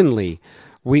certainly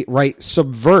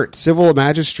subvert civil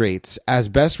magistrates as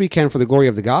best we can for the glory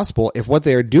of the gospel if what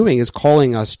they are doing is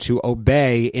calling us to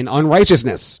obey in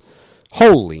unrighteousness.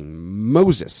 Holy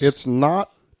Moses. It's not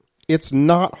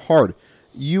hard.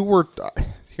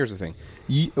 Here's the thing.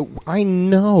 I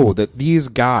know that these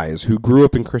guys who grew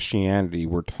up in Christianity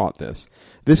were taught this.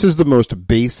 This is the most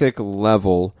basic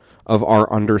level of our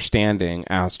understanding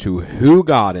as to who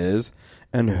God is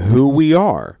and who we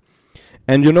are.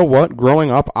 And you know what? Growing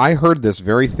up, I heard this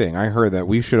very thing. I heard that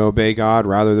we should obey God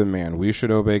rather than man. We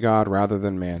should obey God rather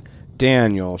than man.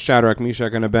 Daniel, Shadrach,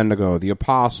 Meshach, and Abednego, the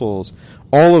apostles,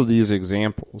 all of these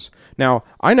examples. Now,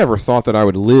 I never thought that I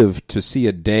would live to see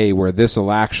a day where this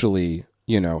will actually,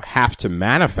 have to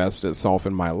manifest itself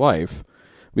in my life.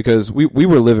 Because we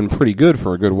were living pretty good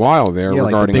for a good while there. Yeah,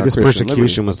 regarding like the biggest our Christian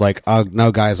persecution liberty. was like, oh,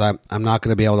 no, guys, I'm not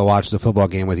going to be able to watch the football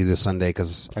game with you this Sunday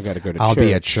because I got to go to I'll church.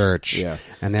 be at church. Yeah.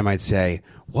 And they might say,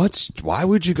 why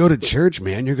would you go to church,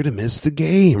 man? You're going to miss the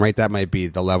game, right? That might be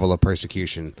the level of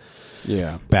persecution.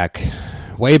 Yeah.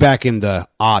 Way back in the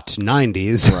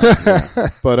 90s.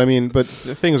 Right, yeah. But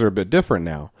things are a bit different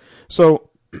now. So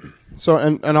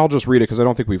and I'll just read it because I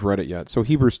don't think we've read it yet. So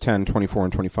Hebrews 10:24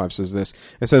 and 25 says this.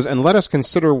 It says, "And let us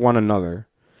consider one another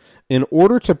in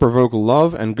order to provoke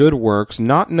love and good works,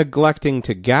 not neglecting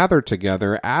to gather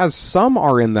together, as some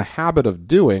are in the habit of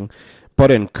doing,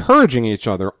 but encouraging each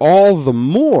other all the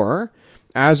more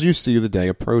as you see the day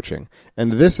approaching."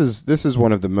 And this is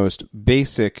one of the most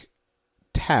basic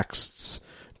texts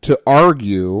to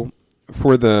argue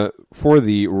for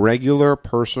the regular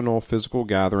personal physical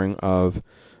gathering of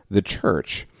the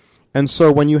church. And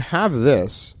so when you have the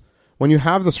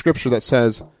scripture that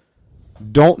says,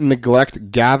 don't neglect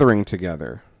gathering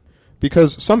together,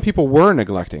 because some people were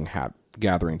neglecting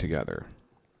gathering together,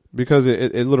 because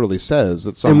it literally says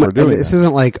that some were doing this that.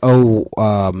 isn't like,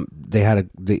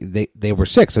 they were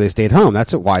sick, so they stayed home.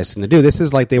 That's a wise thing to do. This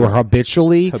is like they were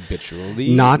habitually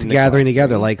not gathering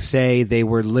together. Like, say they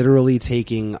were literally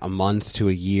taking a month to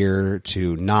a year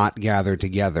to not gather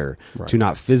together, to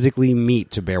not physically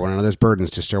meet, to bear one another's burdens,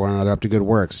 to stir one another up to good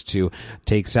works, to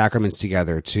take sacraments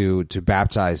together, to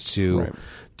baptize,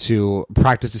 to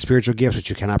practice the spiritual gifts, which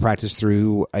you cannot practice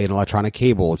through an electronic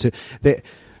cable.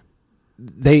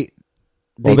 They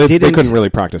couldn't really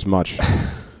practice much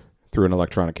through an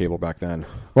electronic cable back then.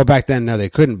 Well, back then, no, they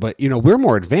couldn't. But we're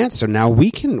more advanced, so now we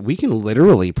can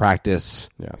literally practice.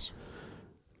 Yes.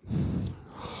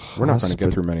 We're not going to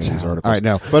get through many of these articles. All right,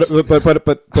 no. But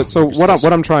so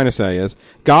what I'm trying to say is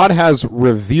God has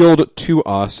revealed to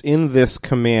us in this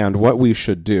command what we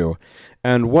should do,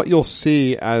 and what you'll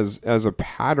see as a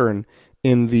pattern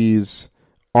in these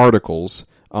articles.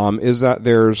 Is that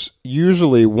there's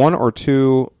usually one or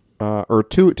two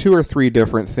or three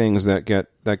different things that get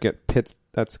pits.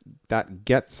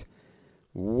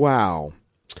 Wow.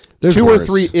 There's two words. or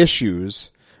three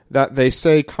issues that they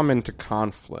say come into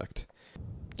conflict.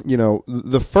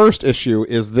 The first issue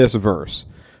is this verse.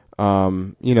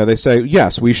 They say,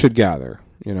 yes, we should gather.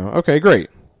 Okay, great.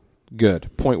 Good.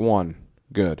 Point one.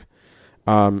 Good.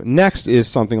 Next is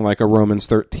something like a Romans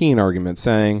 13 argument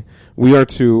saying we are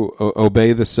to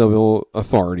obey the civil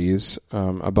authorities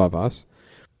above us.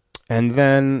 And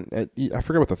then I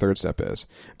forget what the third step is.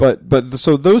 But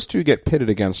so those two get pitted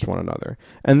against one another.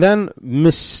 And then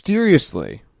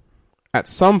mysteriously, at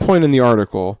some point in the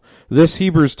article, this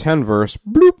Hebrews 10 verse,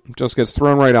 bloop, just gets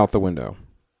thrown right out the window.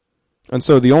 And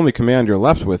so the only command you're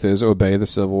left with is obey the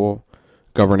civil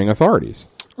governing authorities.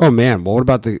 Oh, man. Well, what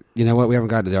about we haven't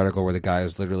gotten to the article where the guy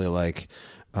is literally like,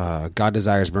 God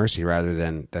desires mercy rather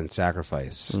than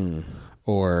sacrifice.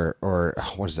 Or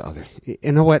what is the other?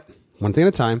 You know what? One thing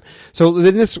at a time. So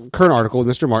in this current article with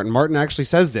Mr. Martin actually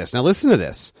says this. Now listen to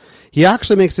this. He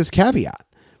actually makes this caveat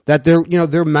that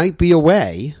there might be a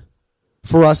way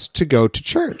for us to go to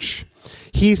church.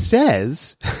 He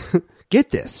says, get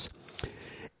this,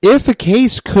 if a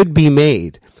case could be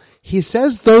made, he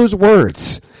says those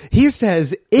words. He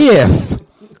says, if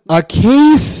a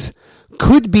case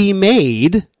could be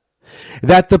made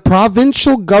that the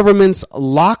provincial government's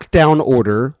lockdown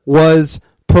order was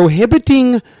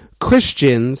prohibiting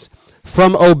Christians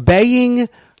from obeying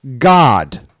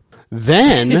God,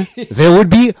 then there would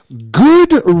be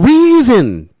good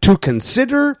reason to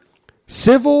consider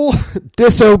civil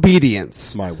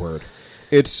disobedience. My word.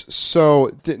 It's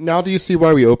so... Now do you see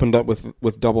why we opened up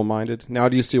with double-minded? Now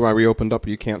do you see why we opened up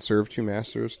you can't serve two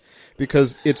masters?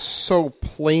 Because it's so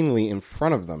plainly in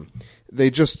front of them. They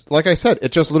just, like I said,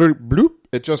 it just literally, bloop,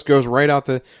 it just goes right out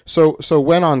the... So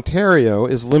when Ontario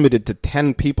is limited to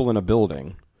 10 people in a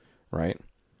building, right?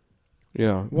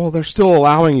 Yeah. Well, they're still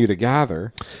allowing you to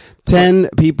gather. 10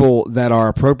 people that are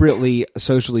appropriately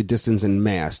socially distanced and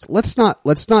masked. Let's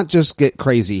not just get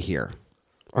crazy here.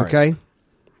 Okay? Right.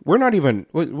 We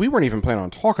weren't even planning on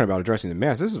talking about addressing the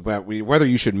mask. This is about whether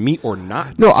you should meet or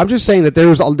not. No, I'm just saying that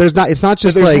it's not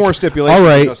just there's like, more stipulations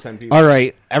than just 10 people. All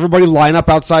right, everybody line up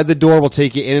outside the door. We'll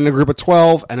take you in a group of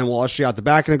 12, and then we'll usher you out the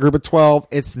back in a group of 12.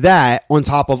 It's that on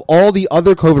top of all the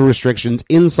other COVID restrictions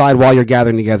inside while you're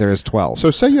gathering together as 12.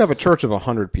 So say you have a church of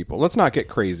 100 people. Let's not get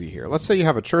crazy here. Let's say you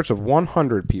have a church of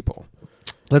 100 people.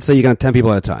 Let's say you're going to have 10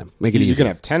 people at a time. Make it easy. You're going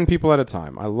to have 10 people at a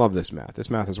time. I love this math. This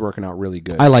math is working out really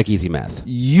good. I like easy math.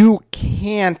 You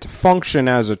can't function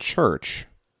as a church.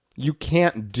 You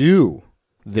can't do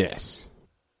this.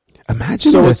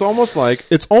 Imagine. So it's almost like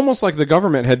the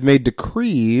government had made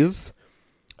decrees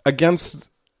against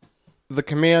the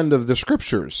command of the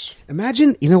scriptures.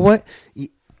 Imagine, you know what?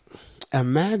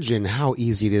 Imagine how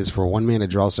easy it is for one man to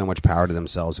draw so much power to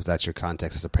themselves if that's your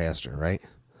context as a pastor, right?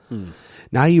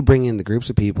 Now you bring in the groups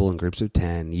of people in groups of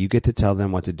 10. You get to tell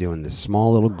them what to do in this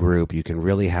small little group. You can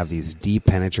really have these deep,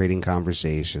 penetrating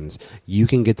conversations. You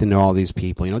can get to know all these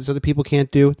people. You know what these other people can't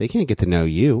do? They can't get to know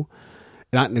you.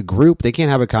 Not in a group. They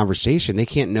can't have a conversation. They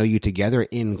can't know you together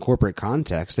in corporate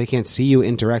context. They can't see you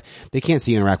interact. They can't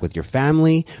see you interact with your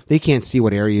family. They can't see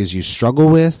what areas you struggle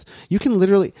with. You can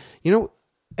literally,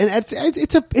 and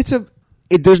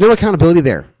there's no accountability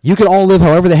there. You can all live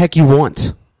however the heck you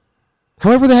want.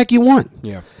 However the heck you want.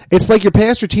 Yeah. It's like your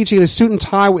pastor teaching in a suit and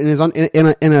tie in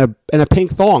a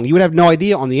pink thong. You would have no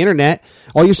idea on the internet.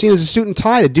 All you've seen is a suit and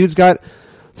tie. The dude's got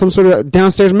some sort of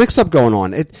downstairs mix-up going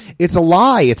on. It's a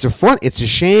lie. It's a front. It's a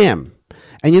sham.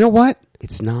 And you know what?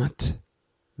 It's not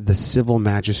the civil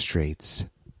magistrate's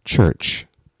church.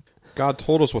 God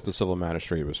told us what the civil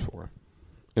magistrate was for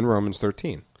in Romans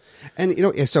 13. And,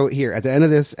 so here, at the end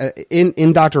of this,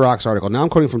 in Dr. Rock's article, now I'm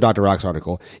quoting from Dr. Rock's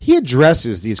article, he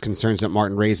addresses these concerns that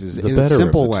Martin raises in a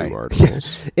simple way.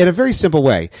 In a very simple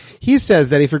way. He says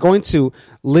that if you're going to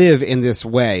live in this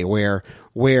way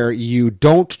where you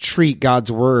don't treat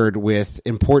God's word with the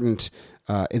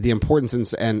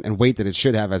importance and weight that it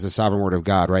should have as a sovereign word of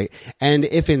God, right? And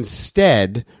if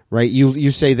instead, right,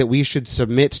 you say that we should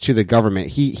submit to the government,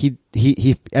 he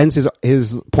ends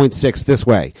his point 6 this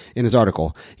way in his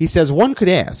article. He says, one could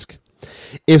ask,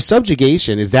 if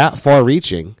subjugation is that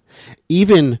far-reaching,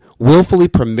 even willfully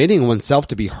permitting oneself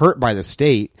to be hurt by the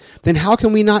state, then how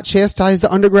can we not chastise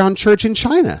the underground church in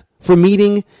China for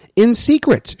meeting in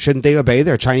secret? Shouldn't they obey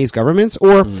their Chinese governments?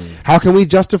 Or how can we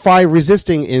justify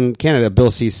resisting in Canada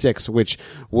Bill C-6, which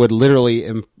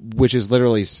is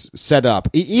literally set up?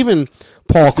 Even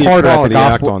Paul Carter at the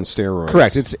Gospel Act on steroids.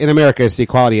 Correct. It's in America. It's the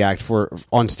Equality Act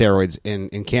on steroids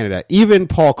in Canada. Even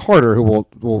Paul Carter, who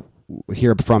we'll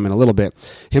hear from in a little bit,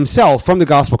 himself from the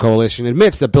Gospel Coalition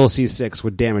admits that Bill C-6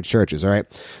 would damage churches. All right.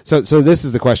 So this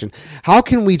is the question. How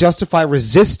can we justify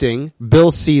resisting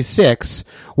Bill C-6,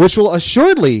 which will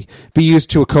assuredly be used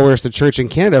to coerce the church in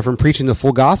Canada from preaching the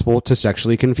full gospel to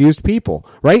sexually confused people,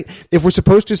 right? If we're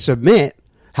supposed to submit,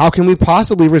 how can we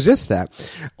possibly resist that?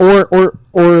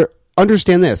 Or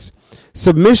understand this.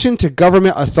 Submission to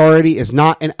government authority is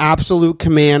not an absolute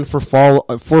command for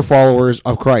followers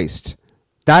of Christ.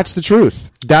 That's the truth.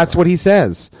 That's what he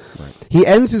says. Right. He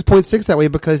ends his point 6 that way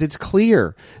because it's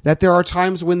clear that there are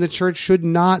times when the church should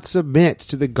not submit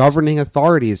to the governing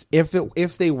authorities. If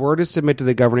they were to submit to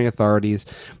the governing authorities,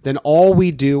 then all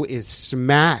we do is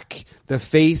smack the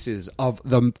faces of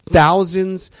the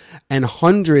thousands and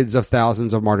hundreds of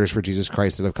thousands of martyrs for Jesus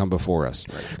Christ that have come before us.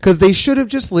 Because they should have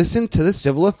just listened to the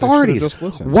civil authorities.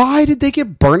 Why did they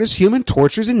get burned as human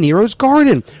tortures in Nero's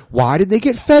garden? Why did they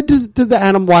get fed to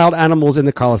the wild animals in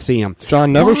the Colosseum?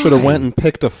 John never should have went and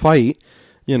picked a fight,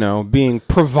 being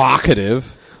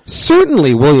provocative.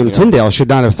 Certainly, William Tyndale should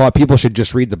not have thought people should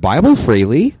just read the Bible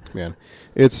freely. Man,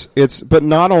 but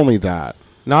not only that.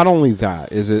 Not only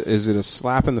that, is it a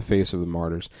slap in the face of the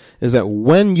martyrs, is that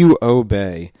when you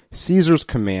obey Caesar's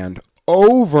command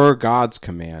over God's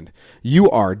command, you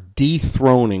are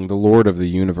dethroning the Lord of the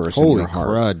universe in your heart.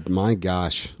 Holy crud, my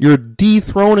gosh. You're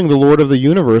dethroning the Lord of the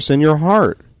universe in your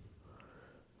heart.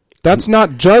 That's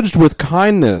not judged with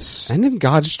kindness. And in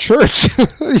God's church.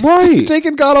 Right.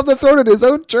 Taking God off the throne in his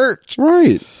own church.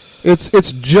 Right.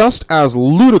 It's just as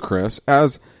ludicrous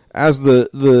as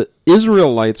the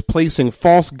Israelites placing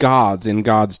false gods in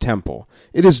God's temple.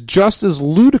 It is just as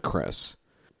ludicrous.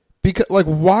 Because,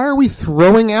 why are we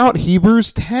throwing out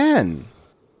Hebrews 10?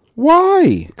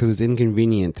 Why? Because it's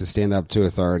inconvenient to stand up to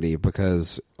authority.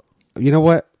 Because, you know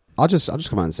what? I'll just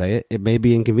come out and say it. It may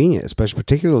be inconvenient,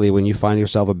 particularly when you find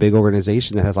yourself a big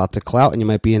organization that has lots of clout, and you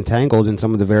might be entangled in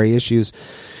some of the very issues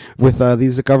with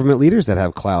these government leaders that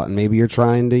have clout, and maybe you're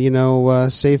trying to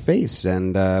save face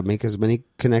and make as many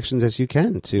connections as you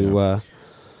can to.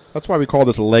 That's why we call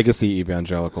this legacy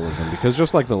evangelicalism, because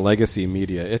just like the legacy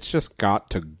media, it's just got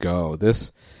to go.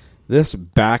 This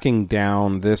backing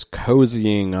down, this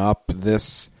cozying up,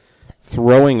 this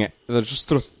throwing,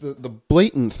 the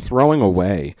blatant throwing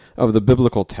away of the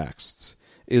biblical texts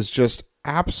is just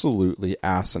absolutely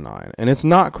asinine, and it's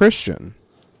not Christian.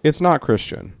 It's not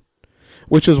Christian.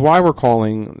 Which is why we're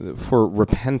calling for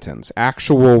repentance,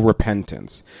 actual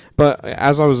repentance. But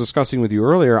as I was discussing with you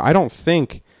earlier, I don't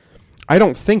think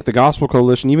the Gospel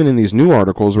Coalition, even in these new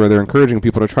articles where they're encouraging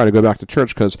people to try to go back to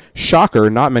church, because, shocker,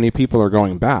 not many people are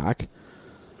going back.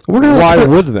 Why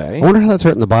would they? I wonder how that's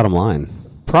hurting the bottom line.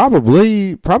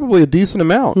 Probably a decent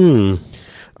amount.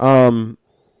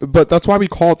 But that's why we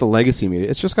call it the legacy media.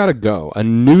 It's just got to go. A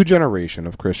new generation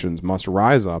of Christians must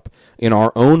rise up in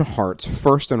our own hearts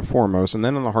first and foremost, and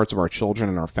then in the hearts of our children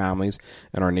and our families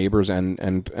and our neighbors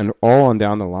and all on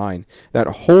down the line, that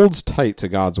holds tight to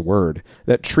God's word,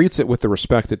 that treats it with the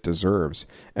respect it deserves,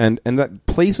 and that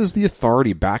places the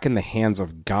authority back in the hands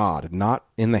of God, not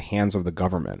in the hands of the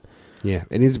government. Yeah,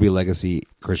 it needs to be legacy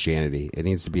Christianity. It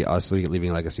needs to be us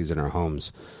leaving legacies in our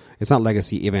homes. It's not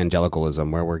legacy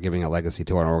evangelicalism where we're giving a legacy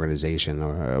to an organization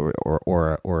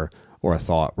or a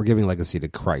thought. We're giving legacy to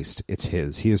Christ. It's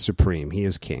his. He is supreme. He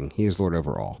is king. He is Lord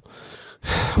over all.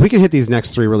 We can hit these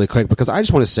next three really quick because I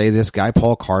just want to say this guy,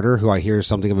 Paul Carter, who I hear is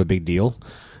something of a big deal,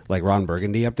 like Ron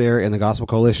Burgundy up there in the Gospel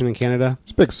Coalition in Canada.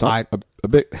 It's a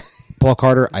big Paul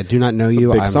Carter, I do not know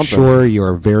you. I'm sure you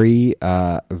are very,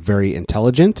 very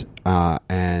intelligent,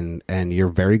 and you're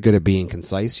very good at being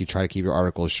concise. You try to keep your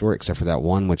articles short, except for that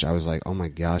one, which I was like, oh my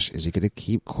gosh, is he going to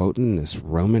keep quoting this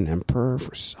Roman emperor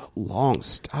for so long?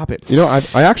 Stop it.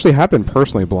 I actually have been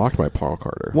personally blocked by Paul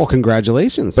Carter. Well,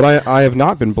 congratulations. But I have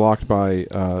not been blocked by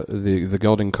the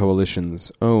Gelding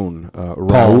Coalition's own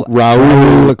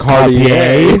Raoul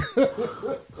Cartier.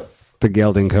 The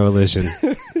Gelding Coalition,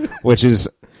 which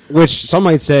some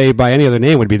might say by any other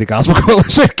name would be the Gospel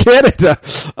Coalition of Canada.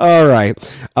 All right.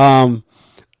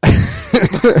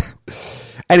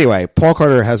 Anyway, Paul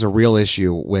Carter has a real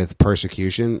issue with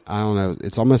persecution. I don't know.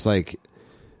 It's almost like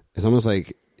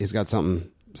he's got something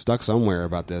stuck somewhere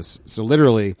about this. So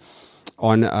literally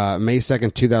on May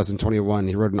 2nd, 2021,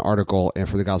 he wrote an article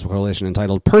for the Gospel Coalition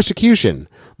entitled "Persecution,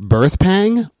 Birth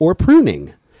Pang or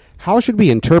Pruning? How should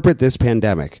we interpret this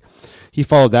pandemic?" He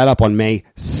followed that up on May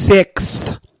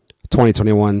 6th,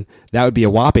 2021. That would be a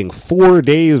whopping 4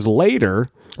 days later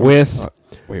with...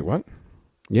 wait, what?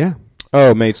 Yeah.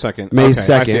 Oh, May 2nd. May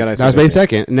 2nd. That was May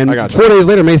 2nd. And then 4 days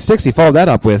later, May 6th, he followed that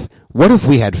up with, what if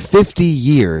we had 50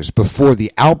 years before the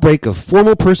outbreak of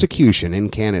formal persecution in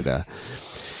Canada?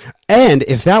 And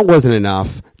if that wasn't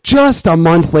enough, just a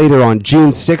month later on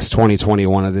June 6,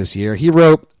 2021 of this year, he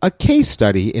wrote a case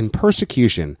study in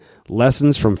persecution,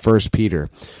 lessons from 1 Peter.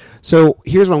 So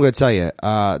here's what I'm going to tell you.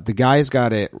 The guy's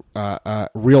got it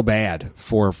real bad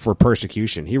for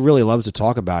persecution. He really loves to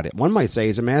talk about it. One might say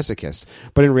he's a masochist,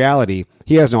 but in reality,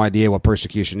 he has no idea what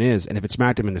persecution is. And if it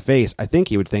smacked him in the face, I think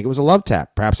he would think it was a love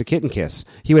tap, perhaps a kitten kiss.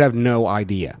 He would have no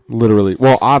idea. Literally.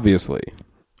 Well, obviously.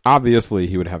 Obviously,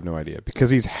 he would have no idea because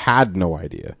he's had no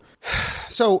idea.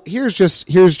 So here's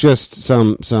just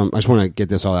some. I just want to get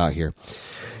this all out here.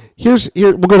 Here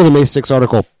we'll go to the May 6th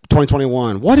article,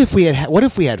 2021. What if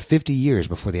we had 50 years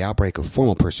before the outbreak of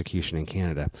formal persecution in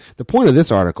Canada? The point of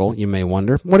this article, you may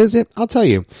wonder, what is it? I'll tell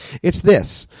you. It's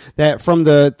this: that from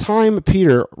the time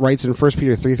Peter writes in 1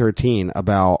 Peter 3:13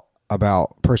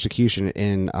 about persecution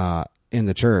in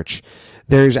the church,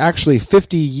 there's actually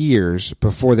 50 years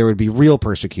before there would be real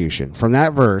persecution. From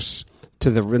that verse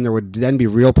to when there would then be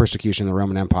real persecution in the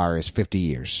Roman Empire is 50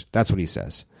 years. That's what he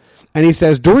says. And he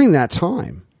says during that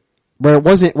time, where it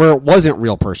wasn't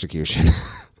real persecution,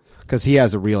 because he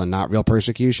has a real and not real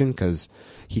persecution, because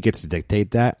he gets to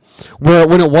dictate that.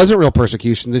 When it wasn't real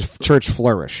persecution, the church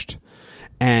flourished.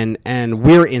 And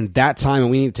we're in that time,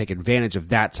 and we need to take advantage of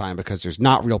that time because there's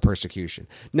not real persecution.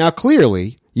 Now,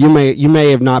 clearly, you may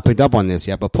have not picked up on this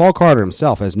yet, but Paul Carter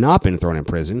himself has not been thrown in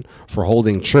prison for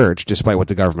holding church, despite what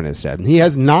the government has said. And he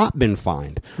has not been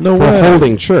fined for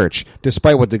holding church,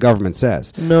 despite what the government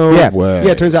says. No way.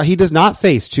 Yeah, it turns out he does not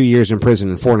face 2 years in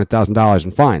prison and $400,000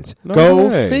 in fines.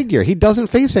 Go figure. He doesn't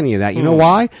face any of that. You know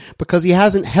why? Because he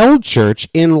hasn't held church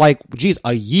in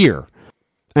a year.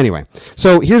 Anyway,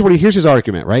 so here's his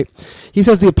argument, right? He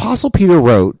says the Apostle Peter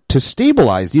wrote to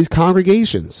stabilize these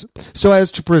congregations so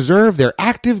as to preserve their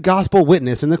active gospel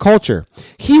witness in the culture.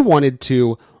 He wanted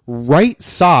to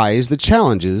right-size the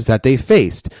challenges that they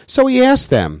faced. So he asked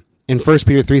them in 1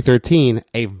 Peter 3:13,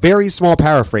 a very small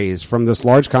paraphrase from this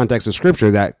large context of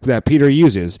Scripture that Peter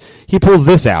uses. He pulls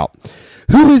this out.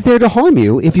 Who is there to harm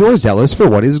you if you are zealous for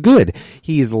what is good?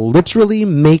 He is literally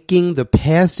making the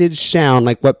passage sound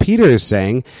like what Peter is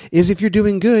saying is if you're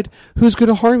doing good, who's going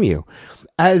to harm you?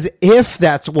 As if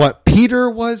that's what Peter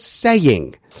was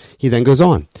saying. He then goes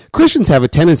on. Christians have a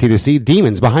tendency to see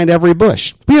demons behind every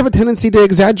bush. We have a tendency to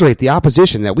exaggerate the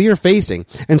opposition that we are facing,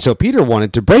 and so Peter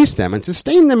wanted to brace them and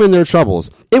sustain them in their troubles.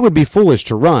 It would be foolish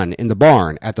to run in the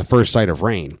barn at the first sight of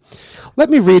rain. Let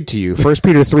me read to you 1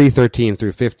 Peter 3:13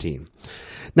 through 15.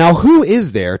 Now, who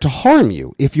is there to harm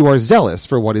you if you are zealous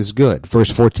for what is good? Verse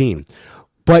 14.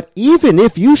 But even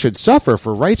if you should suffer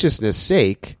for righteousness'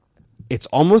 sake, it's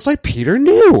almost like Peter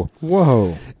knew.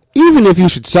 Whoa. Even if you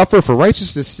should suffer for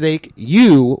righteousness' sake,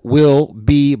 you will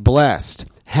be blessed.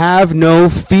 Have no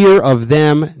fear of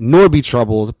them, nor be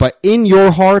troubled, but in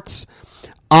your hearts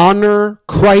honor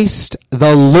Christ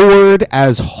the Lord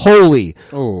as holy.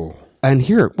 Oh. And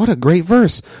here, what a great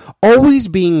verse. Always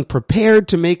being prepared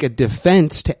to make a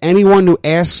defense to anyone who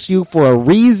asks you for a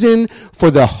reason for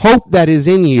the hope that is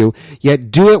in you, yet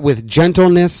do it with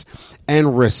gentleness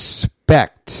and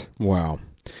respect. Wow.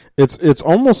 It's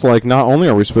almost like not only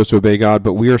are we supposed to obey God,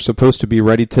 but we are supposed to be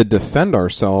ready to defend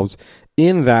ourselves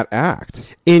in that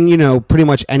act. In, pretty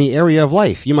much any area of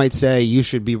life. You might say you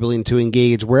should be willing to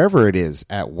engage wherever it is,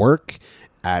 at work,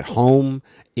 at home,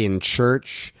 in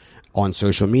church, on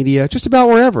social media, just about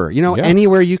wherever,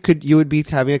 anywhere you would be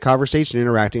having a conversation,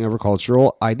 interacting over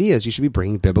cultural ideas. You should be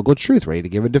bringing biblical truth, ready to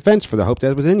give a defense for the hope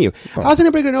that was in you. Oh. How's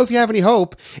anybody going to know if you have any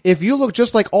hope if you look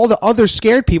just like all the other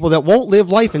scared people that won't live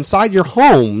life inside your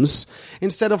homes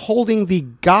instead of holding the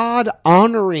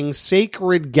God-honoring,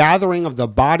 sacred gathering of the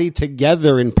body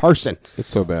together in person?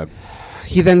 It's so bad.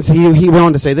 He went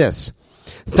on to say this.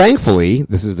 Thankfully,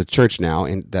 this is the church now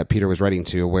that Peter was writing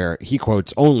to, where he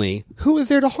quotes only, who is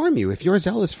there to harm you if you're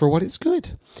zealous for what is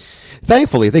good?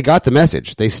 Thankfully, they got the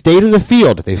message. They stayed in the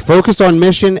field. They focused on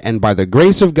mission, and by the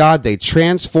grace of God, they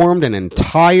transformed an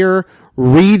entire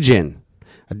region.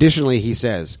 Additionally, he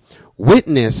says,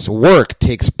 witness work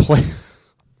takes place.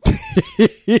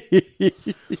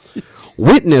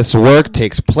 Witness work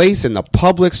takes place in the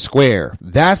public square.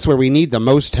 That's where we need the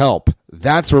most help.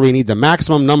 That's where we need the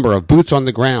maximum number of boots on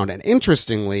the ground. And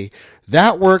interestingly,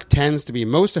 that work tends to be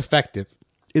most effective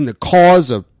in the cause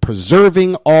of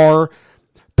preserving our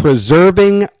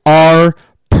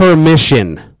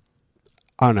permission.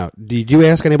 I don't know. Did you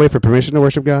ask anybody for permission to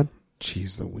worship God?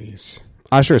 Jeez Louise.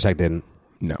 I sure as heck didn't.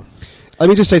 No. Let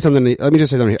me just say something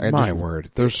here. My word.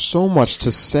 There's so much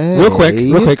to say. Real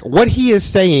quick. What he is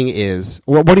saying is,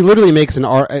 what he literally makes in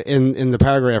the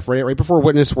paragraph right before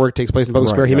witness work takes place in public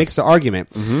square, he makes the argument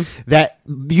that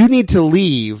you need to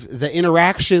leave the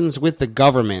interactions with the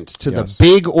government to the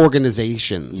big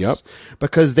organizations. Yep.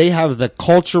 Because they have the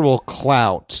cultural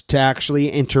clout to actually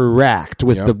interact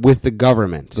with the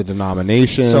government. The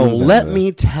denominations. So let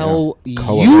me tell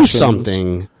you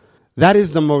something. That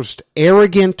is the most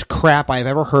arrogant crap I've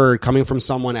ever heard coming from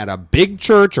someone at a big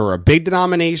church or a big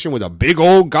denomination with a big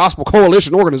old gospel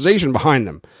coalition organization behind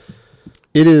them.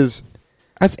 That's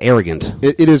arrogant.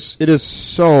 It is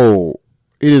so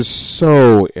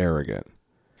arrogant.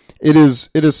 It is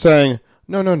saying,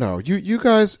 no. You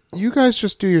guys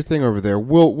just do your thing over there.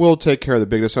 We'll take care of the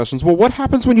big discussions. Well, what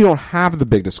happens when you don't have the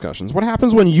big discussions? What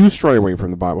happens when you stray away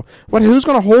from the Bible? Who's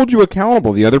going to hold you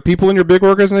accountable? The other people in your big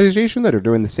organization that are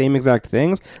doing the same exact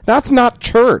things? That's not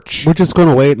church. We're just going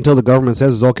to wait until the government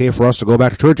says it's okay for us to go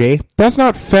back to church, eh? That's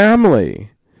not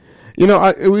family.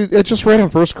 I just read in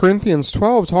 1 Corinthians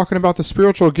 12 talking about the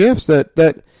spiritual gifts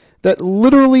that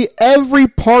literally every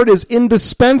part is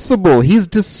indispensable. He's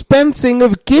dispensing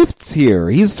of gifts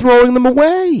here. He's throwing them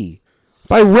away.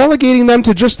 By relegating them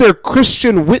to just their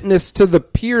Christian witness to the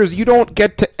peers, you don't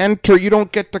get to enter. You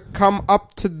don't get to come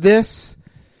up to this.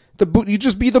 You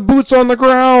just be the boots on the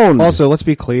ground. Also, let's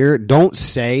be clear. Don't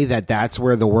say that that's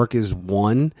where the work is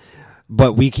won,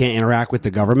 but we can't interact with the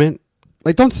government.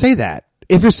 Like, don't say that.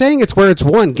 If you're saying it's where it's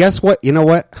won, guess what? You know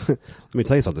what? Let me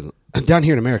tell you something. Down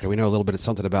here in America, we know a little bit of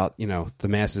something about, the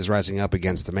masses rising up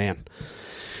against the man.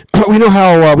 We know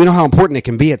how important it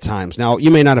can be at times. Now,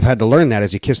 you may not have had to learn that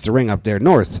as you kiss the ring up there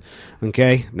north.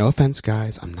 Okay? No offense,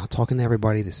 guys. I'm not talking to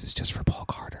everybody. This is just for Paul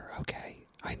Carter. Okay?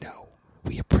 I know.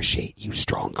 We appreciate you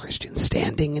strong Christians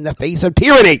standing in the face of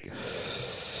tyranny.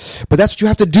 But that's what you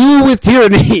have to do with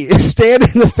tyranny.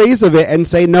 Stand in the face of it and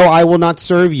say, no, I will not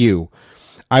serve you.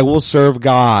 I will serve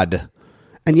God.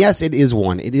 And yes, it is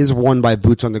won. It is won by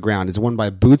boots on the ground. It's won by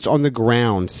boots on the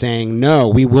ground saying, no,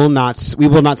 we will not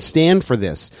stand for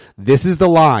this. This is the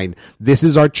line. This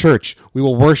is our church. We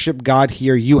will worship God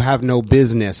here. You have no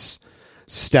business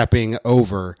stepping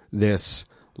over this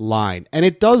line. And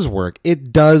it does work.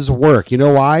 It does work. You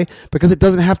know why? Because it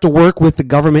doesn't have to work with the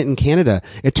government in Canada.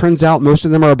 It turns out most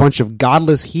of them are a bunch of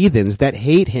godless heathens that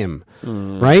hate him,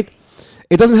 right?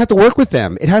 It doesn't have to work with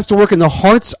them. It has to work in the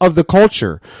hearts of the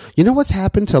culture. You know what's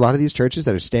happened to a lot of these churches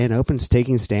that are staying open,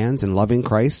 taking stands, and loving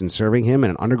Christ and serving Him in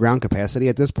an underground capacity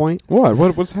at this point?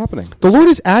 What's happening? The Lord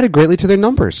has added greatly to their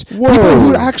numbers. Whoa. People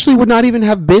who actually would not even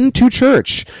have been to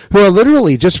church, who are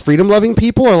literally just freedom-loving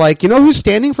people, are like, who's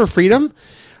standing for freedom?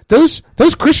 Those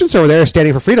Christians over there are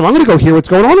standing for freedom. I'm going to go hear what's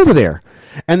going on over there.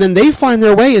 And then they find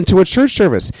their way into a church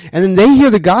service. And then they hear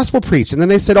the gospel preached. And then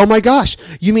they said, oh my gosh,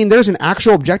 you mean there's an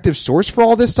actual objective source for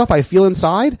all this stuff I feel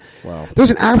inside? Wow.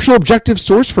 There's an actual objective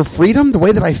source for freedom, the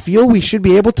way that I feel we should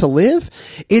be able to live?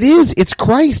 It's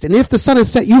Christ. And if the Son has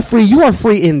set you free, you are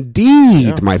free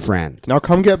indeed, my friend. Now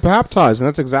come get baptized. And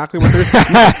that's exactly what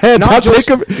they're not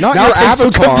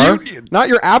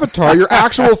your avatar, your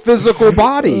actual physical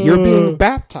body. You're being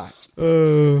baptized.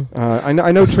 I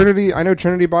know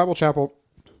Trinity Bible Chapel.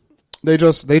 They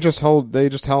just held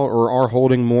or are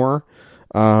holding more.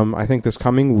 I think this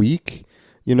coming week,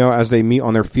 as they meet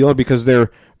on their field because the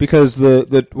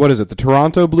what is it? The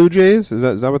Toronto Blue Jays?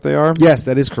 Is that what they are? Yes,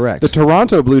 that is correct. The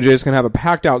Toronto Blue Jays can have a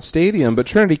packed out stadium, but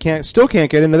Trinity still can't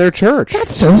get into their church.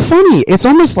 That's so funny. It's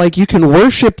almost like you can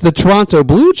worship the Toronto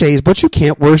Blue Jays, but you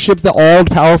can't worship the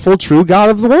all-powerful true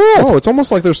God of the world. Oh, it's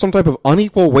almost like there's some type of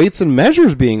unequal weights and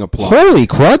measures being applied. Holy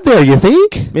crud there, you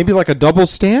think? Maybe like a double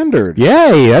standard.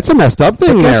 Yay, that's a messed up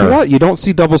thing. But guess what? You don't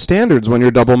see double standards when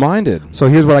you're double-minded. So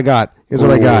here's what I got. Here's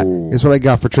what I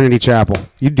got for Trinity Chapel.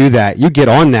 You do that. You get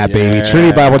on that, baby.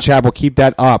 Trinity Bible Chapel, keep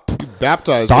that up. You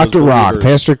baptize Dr. Rock,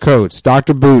 Pastor Coates,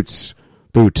 Dr. Boots.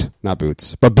 Not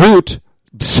Boots, but Boot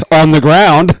on the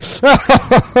ground.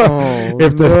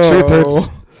 If the truth hurts,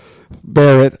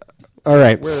 bear it. All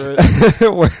right.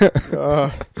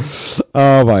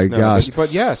 Oh, my gosh.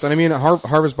 But yes, and I mean,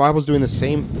 Harvest Bible is doing the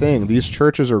same thing. These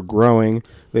churches are growing.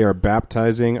 They are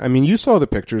baptizing. I mean, you saw the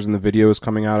pictures and the videos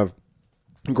coming out of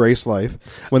Grace Life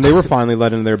when they were finally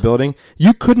let into their building.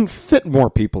 You couldn't fit more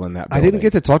people in that building. I didn't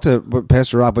get to talk to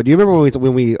Pastor Rob, but do you remember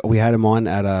when we had him on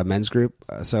at a men's group?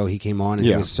 So he came on and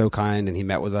he was so kind and he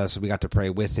met with us. We got to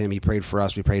pray with him. He prayed for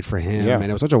us. We prayed for him.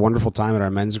 And it was such a wonderful time at our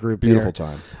men's group. Beautiful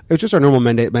time. It was just our normal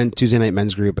Tuesday night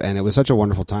men's group, and it was such a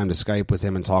wonderful time to Skype with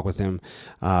him and talk with him.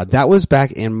 That was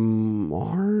back in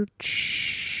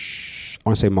March. I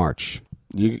want to say March.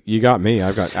 You got me.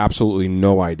 I've got absolutely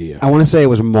no idea. I want to say it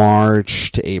was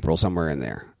March to April, somewhere in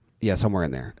there. Yeah, somewhere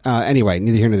in there. Anyway,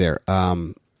 neither here nor there.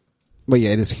 But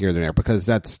yeah, it is here or there because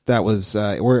that was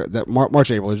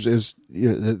March, April. It was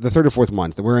the third or fourth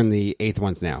month. We're in the 8th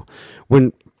month now.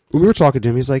 When we were talking to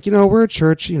him, he's like, we're a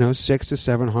church, 600 to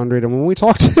 700. And when we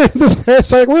talked to him,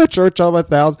 it's like, we're a church of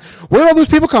 1,000. Where did all those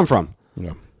people come from?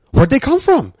 Yeah. Where'd they come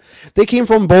from? They came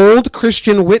from bold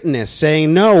Christian witness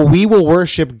saying, no, we will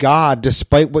worship God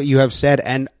despite what you have said.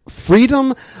 And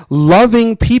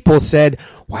freedom-loving people said,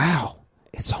 wow,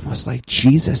 it's almost like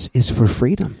Jesus is for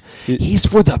freedom. He's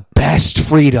for the best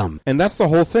freedom. And that's the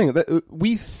whole thing.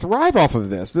 We thrive off of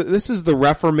this. This is the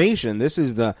Reformation. This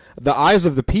is the eyes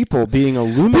of the people being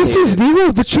illuminated. This is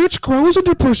Nero. The church grows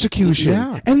under persecution.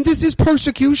 Yeah. And this is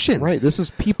persecution. Right. This is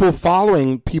people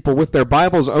following people with their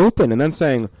Bibles open and then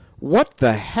saying, what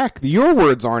the heck? Your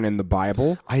words aren't in the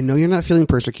Bible. I know you're not feeling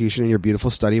persecution in your beautiful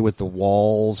study with the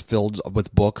walls filled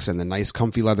with books and the nice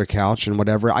comfy leather couch and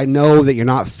whatever. I know that you're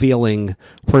not feeling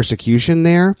persecution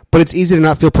there, but it's easy to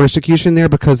not feel persecution there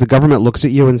because the government looks at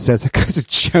you and says, that guy's a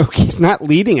joke. He's not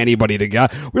leading anybody to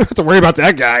God. We don't have to worry about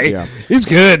that guy. Yeah. He's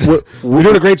good. We're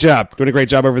doing a great job. Doing a great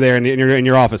job over there in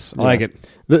your office. I like it.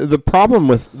 The problem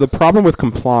with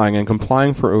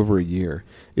complying for over a year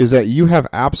is that you have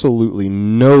absolutely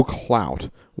no clout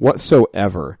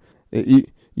whatsoever.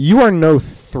 You are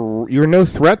you're no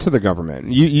threat to the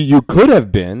government. You could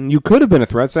have been a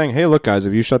threat, saying, "Hey, look, guys,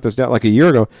 if you shut this down," like a year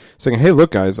ago, saying, "Hey,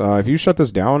 look, guys, if you shut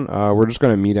this down, we're just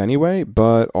going to meet anyway."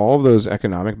 But all of those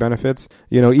economic benefits,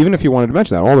 even if you wanted to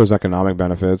mention that, all those economic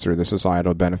benefits or the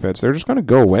societal benefits, they're just going to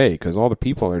go away because all the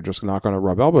people are just not going to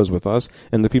rub elbows with us,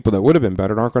 and the people that would have been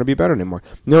better aren't going to be better anymore.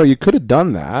 No, you could have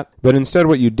done that, but instead,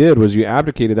 what you did was you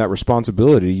abdicated that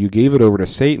responsibility. You gave it over to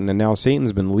Satan, and now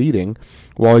Satan's been leading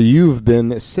while you've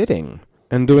been sitting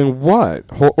and doing what?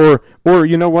 Or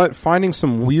you know what? Finding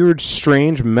some weird,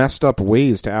 strange, messed up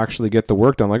ways to actually get the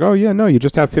work done. Like, oh yeah, no, you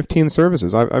just have 15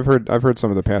 services. I've heard some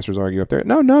of the pastors argue up there.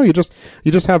 No, you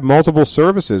just have multiple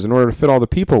services in order to fit all the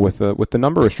people with the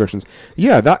number restrictions.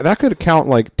 Yeah, that could count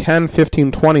like 10,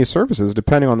 15, 20 services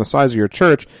depending on the size of your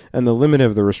church and the limit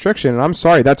of the restriction. And I'm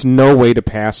sorry, that's no way to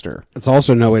pastor. It's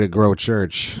also no way to grow a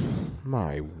church.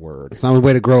 My word. It's not a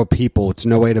way to grow a people. It's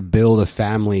no way to build a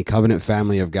family, covenant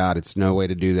family of God. It's no way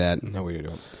to do that. No way to do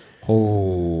it.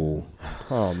 Oh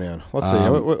man. Let's see.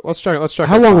 Let's check.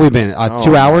 How long have we been?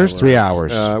 2 hours? 3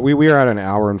 hours? We are at an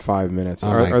hour and 5 minutes.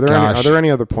 Are there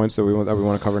any other points that we want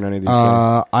to cover in any of these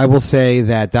things? I will say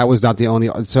that was not the only.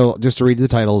 So just to read the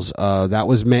titles, that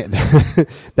was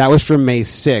that was from May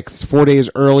 6th, 4 days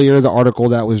earlier. The article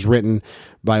that was written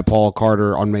by Paul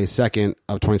Carter on May 2nd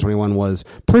of 2021 was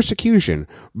Persecution,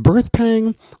 Birth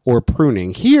Pang, or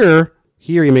Pruning. Here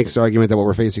he makes the argument that what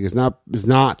we're facing is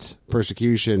not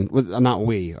persecution, not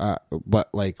we, but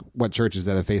like what churches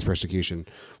that have faced persecution,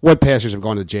 what pastors have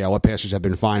gone to jail, what pastors have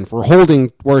been fined for holding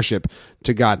worship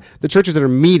to God, the churches that are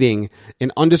meeting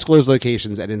in undisclosed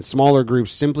locations and in smaller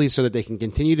groups simply so that they can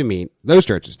continue to meet, those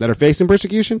churches that are facing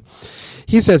persecution.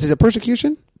 He says, is it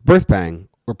persecution, birth pang,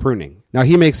 or pruning? Now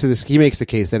he makes the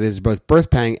case that it is both birth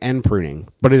pang and pruning,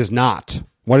 but it is not.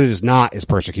 What it is not is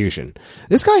persecution.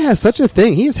 This guy has such a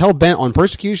thing. He is hell-bent on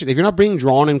persecution. If you're not being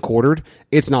drawn and quartered,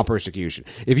 it's not persecution.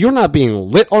 If you're not being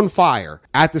lit on fire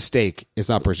at the stake, it's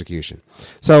not persecution.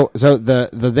 So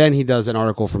then he does an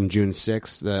article from June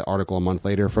 6th, the article a month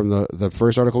later from the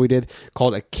first article we did,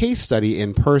 called A Case Study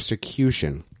in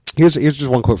Persecution. Here's just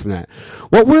one quote from that.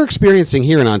 What we're experiencing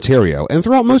here in Ontario and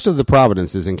throughout most of the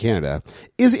provinces in Canada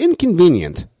is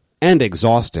inconvenient and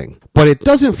exhausting. But it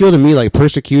doesn't feel to me like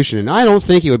persecution, and I don't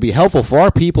think it would be helpful for our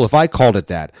people if I called it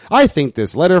that. I think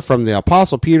this letter from the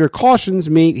Apostle Peter cautions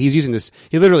me. He's using this.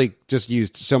 He literally just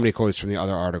used so many quotes from the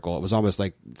other article. It was almost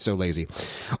like so lazy.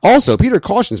 Also, Peter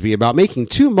cautions me about making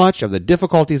too much of the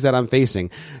difficulties that I'm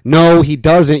facing. No, he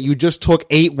doesn't. You just took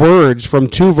 8 words from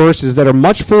 2 verses that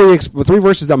are 3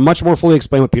 verses that much more fully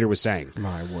explain what Peter was saying.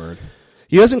 My word.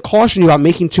 He doesn't caution you about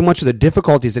making too much of the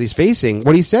difficulties that he's facing.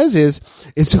 What he says is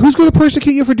who's going to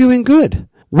persecute you for doing good?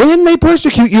 When they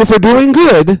persecute you for doing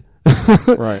good,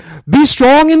 right? Be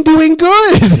strong in doing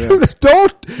good. Yeah.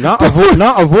 Don't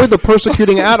avoid the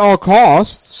persecuting at all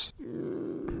costs.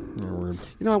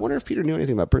 I wonder if Peter knew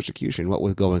anything about persecution, what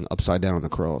was going upside down on the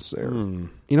cross there. You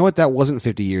know what? That wasn't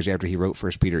 50 years after he wrote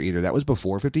 1 Peter either. That was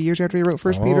before 50 years after he wrote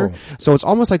 1 Peter. So it's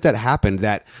almost like that happened,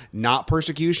 that not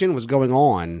persecution was going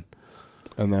on.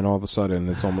 And then all of a sudden,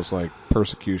 it's almost like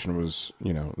persecution was,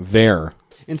 there.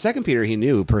 In 2 Peter, he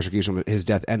knew persecution, his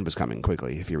death end was coming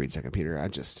quickly. If you read 2 Peter,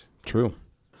 True.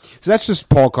 So that's just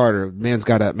Paul Carter. Man's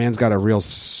got a real.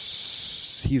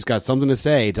 He's got something to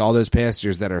say to all those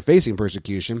pastors that are facing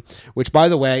persecution. Which, by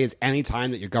the way, is any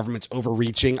time that your government's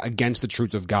overreaching against the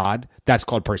truth of God, that's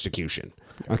called persecution.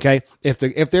 Okay, if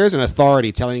there's an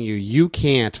authority telling you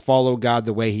can't follow God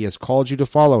the way He has called you to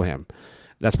follow Him,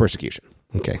 that's persecution.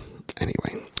 Okay.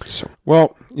 Anyway, so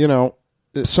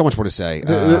so much more to say.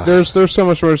 There's so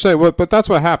much more to say. But that's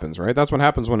what happens, right? That's what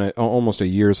happens when almost a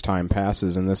year's time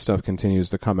passes and this stuff continues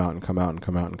to come out and come out and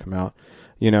come out and come out.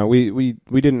 We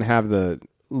didn't have the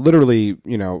literally,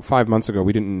 5 months ago,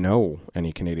 we didn't know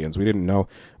any Canadians. We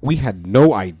had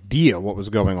no idea what was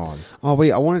going on. Oh,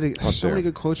 wait, I wanted to, so many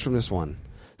good quotes from this one.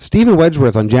 Stephen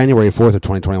Wedgeworth on January 4th of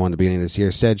 2021, the beginning of this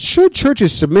year, said, should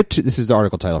churches submit to, this is the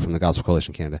article title from the Gospel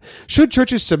Coalition Canada, should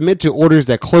churches submit to orders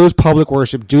that close public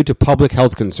worship due to public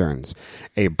health concerns?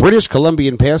 A British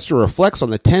Columbian pastor reflects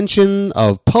on the tension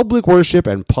of public worship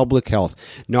and public health.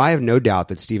 Now, I have no doubt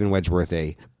that Stephen Wedgeworth,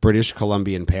 a British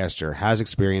Columbian pastor, has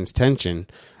experienced tension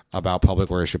about public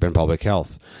worship and public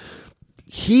health.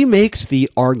 He makes the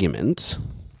argument...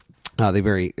 the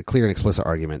very clear and explicit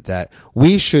argument that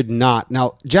we should not.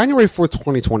 Now, January 4th,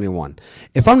 2021,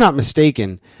 if I'm not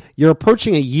mistaken, you're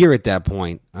approaching a year at that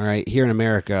point, all right, here in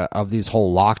America, of these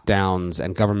whole lockdowns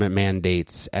and government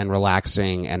mandates and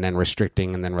relaxing and then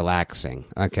restricting and then relaxing,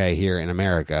 okay, here in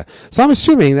America. So I'm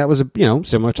assuming that was a,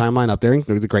 similar timeline up there in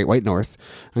the Great White North,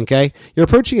 okay? You're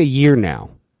approaching a year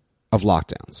now of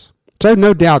lockdowns. So I have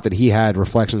no doubt that he had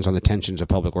reflections on the tensions of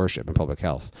public worship and public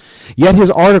health. Yet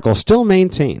his article still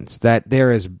maintains that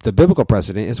there is the biblical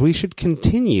precedent is we should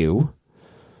continue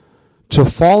to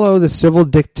follow the civil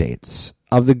dictates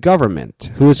of the government,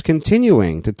 who is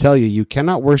continuing to tell you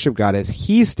cannot worship God as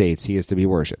he states he is to be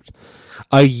worshipped.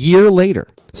 A year later.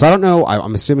 So I don't know.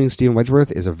 I'm assuming Stephen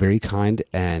Wedgeworth is a very kind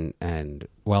and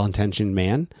well-intentioned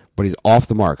man, but he's off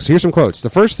the mark. So here's some quotes. The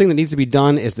first thing that needs to be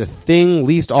done is the thing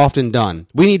least often done.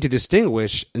 We need to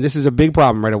distinguish, and this is a big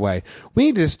problem right away, we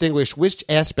need to distinguish which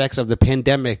aspects of the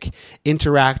pandemic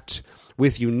interact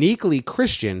with uniquely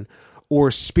Christian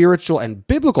or spiritual and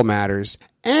biblical matters,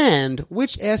 and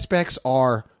which aspects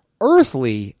are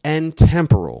earthly and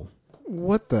temporal.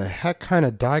 What the heck kind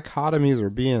of dichotomies are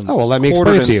being let me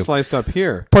explain it to you. Sliced up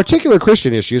here? Particular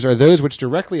Christian issues are those which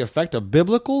directly affect a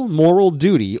biblical, moral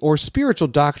duty or spiritual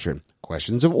doctrine.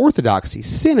 Questions of orthodoxy,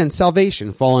 sin, and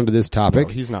salvation fall into this topic.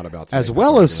 No, he's not about to as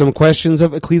well as some questions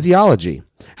of ecclesiology.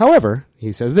 However,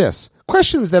 he says this,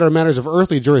 questions that are matters of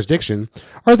earthly jurisdiction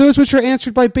are those which are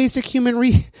answered by basic human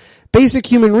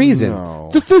reason,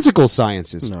 the physical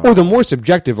sciences, or the more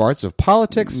subjective arts of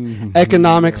politics,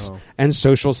 economics, and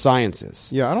social sciences.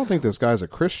 Yeah, I don't think this guy's a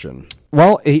Christian.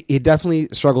 Well, he definitely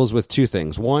struggles with two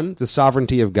things. One, the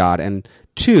sovereignty of God, and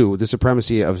two, the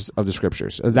supremacy of the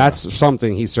scriptures. That's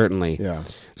something he certainly... Yeah.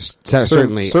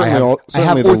 Certainly I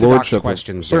have the lordship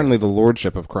questions. Certainly the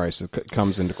lordship of Christ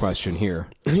comes into question here.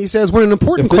 He says, when an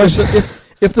important question...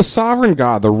 If the sovereign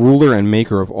God, the ruler and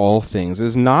maker of all things,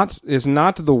 is not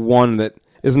the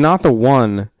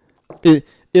one,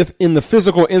 if in the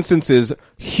physical instances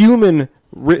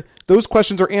those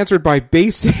questions are answered by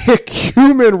basic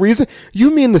human reason.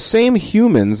 You mean the same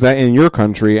humans that in your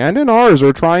country and in ours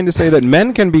are trying to say that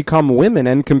men can become women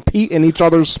and compete in each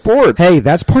other's sports? Hey,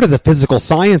 that's part of the physical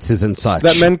sciences and such.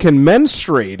 That men can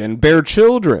menstruate and bear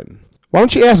children. Why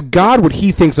don't you ask God what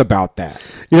he thinks about that?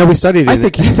 We studied it. I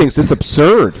think he thinks it's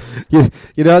absurd. They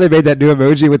made that new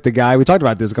emoji with the guy. We talked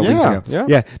about this a couple weeks ago.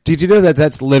 Yeah. Did you know that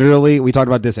that's literally, we talked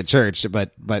about this at church,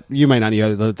 but you might not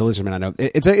know, the listener might not know.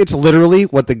 It's literally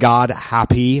what the god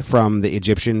Hapi from the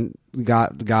Egyptian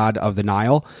god of the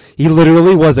Nile. He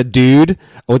literally was a dude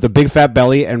with a big fat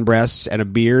belly and breasts and a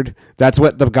beard. That's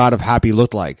what the god of Hapi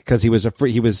looked like, because he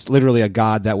was literally a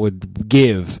god that would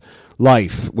give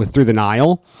life through the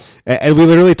Nile. And we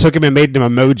literally took him and made him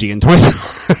emoji in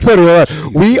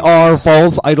 2021. We are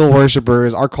false idol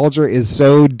worshippers. Our culture is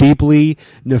so deeply,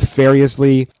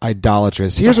 nefariously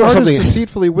idolatrous. Here's what something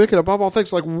deceitfully wicked above all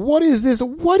things. Like, what is this?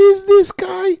 What is this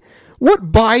guy?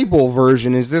 What Bible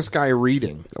version is this guy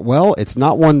reading? Well, it's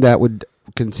not one that would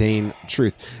contain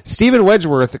truth. Stephen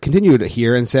Wedgeworth continued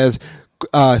here and says,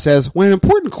 when an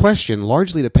important question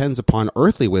largely depends upon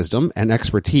earthly wisdom and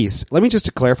expertise. Let me just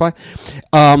to clarify,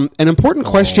 an important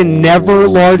question never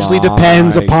largely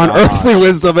depends upon earthly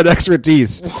wisdom and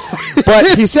expertise.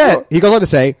 But he goes on to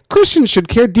say, Christians should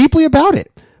care deeply about it,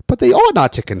 but they ought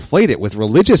not to conflate it with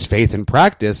religious faith and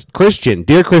practice.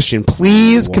 Dear Christian,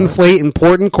 please conflate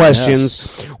important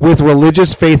questions with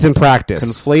religious faith and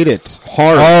practice. Conflate it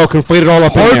hard. Oh, conflate it all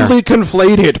up in there. Hardly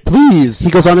conflate it, please. He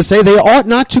goes on to say they ought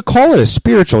not to call it a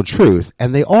spiritual truth,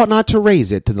 and they ought not to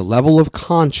raise it to the level of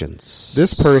conscience.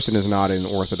 This person is not in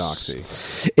orthodoxy.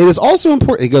 It is also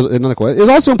important. He goes another quote. It is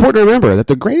also important to remember that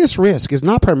the greatest risk is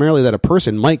not primarily that a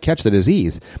person might catch the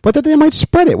disease, but that they might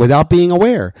spread it without being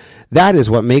aware. That is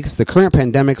what makes the current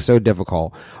pandemic so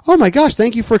difficult. Oh my gosh,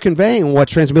 thank you for conveying what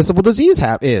transmissible disease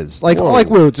is.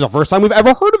 It's the first time we've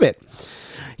ever heard of it.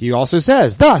 He also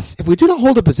says, thus, if we do not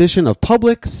hold a position of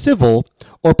public, civil,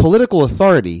 or political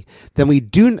authority, then we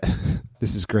do...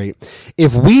 This is great.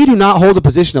 If we do not hold a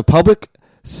position of public,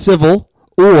 civil,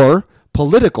 or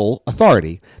political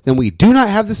authority, then we do not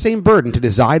have the same burden to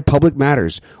decide public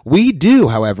matters. We do,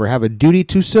 however, have a duty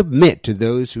to submit to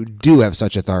those who do have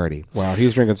such authority. Wow,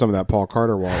 he's drinking some of that Paul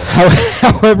Carter water.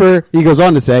 However, he goes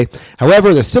on to say,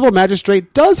 however, the civil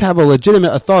magistrate does have a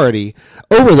legitimate authority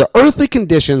over the earthly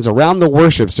conditions around the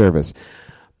worship service.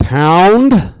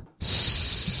 Pound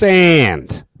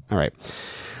sand. All right.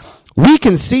 We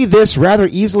can see this rather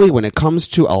easily when it comes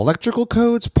to electrical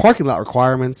codes, parking lot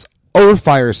requirements, or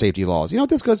fire safety laws. You know what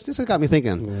this goes? This has got me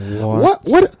thinking.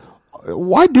 What?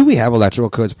 Why do we have electrical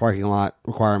codes, parking lot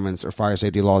requirements, or fire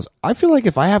safety laws? I feel like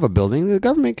if I have a building, the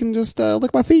government can just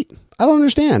lick my feet. I don't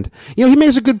understand. You know, he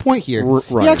makes a good point here.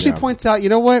 Right, he actually points out, you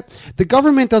know what? The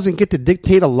government doesn't get to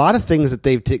dictate a lot of things that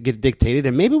they get dictated,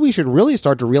 and maybe we should really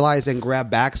start to realize and grab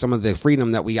back some of the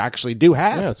freedom that we actually do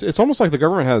have. Yeah, it's almost like the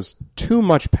government has too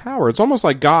much power. It's almost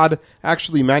like God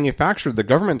actually manufactured the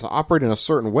government to operate in a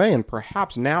certain way, and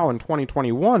perhaps now in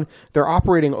 2021, they're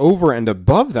operating over and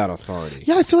above that authority.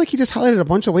 Yeah, I feel like he just highlighted a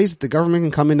bunch of ways that the government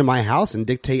can come into my house and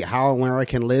dictate how and where I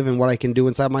can live and what I can do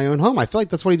inside my own home. I feel like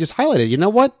that's what he just highlighted. You know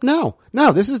what? No,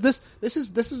 this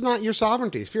is not your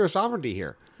sovereignty. It's fear of sovereignty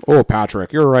here. Oh,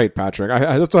 Patrick, you're right, Patrick.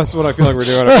 That's what I feel like we're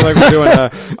doing. I feel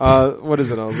like we're doing what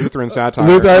is it? A Lutheran satire.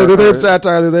 Lutheran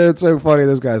satire. It's so funny.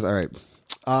 Those guys. All right.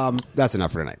 That's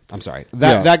enough for tonight. I'm sorry.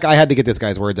 That guy had to get this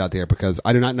guy's words out there because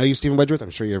I do not know you, Stephen Wedgeworth. I'm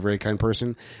sure you're a very kind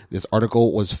person. This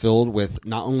article was filled with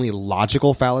not only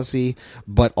logical fallacy,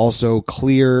 but also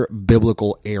clear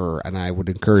biblical error, and I would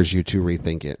encourage you to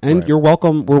rethink it. And You're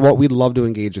welcome. We'd love to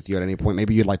engage with you at any point.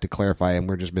 Maybe you'd like to clarify, and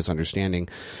we're just misunderstanding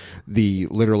the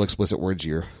literal explicit words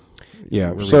you're.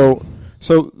 Yeah. So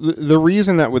the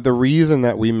reason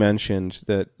that we mentioned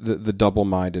that the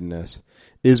double-mindedness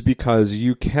is because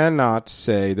you cannot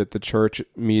say that the church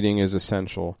meeting is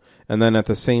essential and then at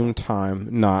the same time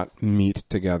not meet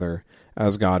together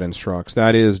as God instructs.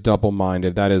 That is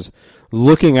double-minded. That is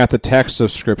looking at the text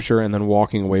of Scripture and then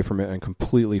walking away from it and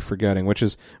completely forgetting, which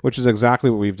is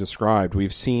exactly what we've described.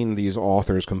 We've seen these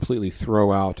authors completely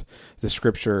throw out the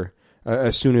Scripture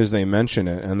as soon as they mention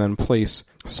it, and then place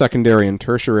secondary and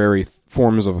tertiary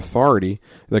forms of authority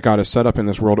that God has set up in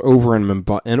this world over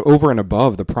and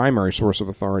above the primary source of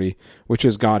authority, which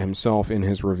is God himself in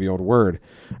his revealed word.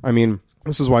 I mean,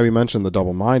 this is why we mentioned the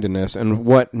double-mindedness, and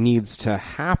what needs to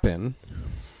happen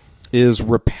is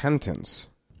repentance.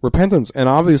 And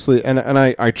obviously, and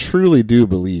I truly do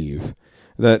believe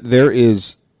that there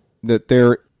is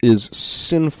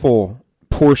sinful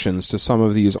portions to some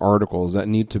of these articles that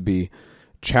need to be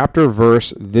chapter,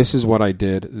 verse, this is what I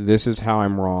did, this is how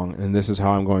I'm wrong, and this is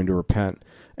how I'm going to repent.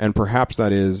 And perhaps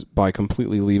that is by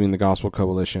completely leaving the Gospel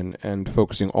Coalition and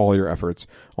focusing all your efforts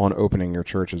on opening your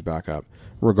churches back up,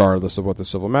 regardless of what the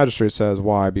civil magistrate says.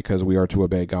 Why? Because we are to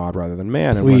obey God rather than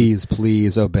man.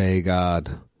 Please obey God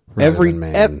rather than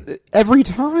man. Every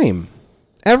time.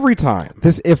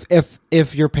 This,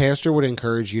 if your pastor would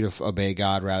encourage you to obey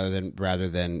God rather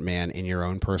than man in your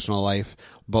own personal life,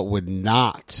 but would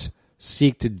not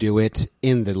seek to do it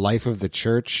in the life of the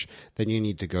church, then you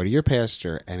need to go to your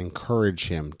pastor and encourage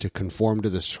him to conform to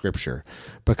the Scripture,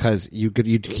 because you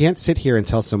can't sit here and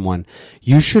tell someone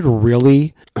you should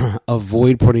really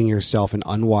avoid putting yourself in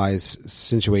unwise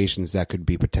situations that could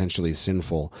be potentially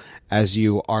sinful as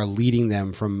you are leading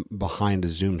them from behind a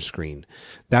Zoom screen.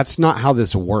 That's not how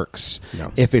this works.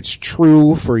 No. If it's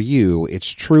true for you,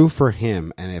 it's true for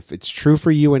him, and if it's true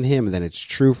for you and him, then it's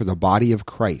true for the body of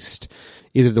Christ.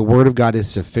 Either the Word of God is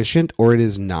sufficient or it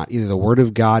is not. Either the Word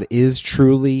of God is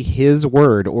truly His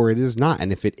Word or it is not.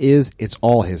 And if it is, it's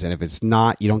all His. And if it's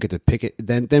not, you don't get to pick it.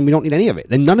 Then we don't need any of it.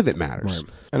 Then none of it matters.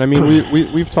 Right. And I mean,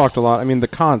 we've talked a lot. I mean, the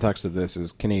context of this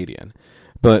is Canadian.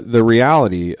 But the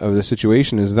reality of the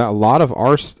situation is that a lot of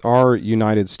our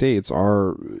United States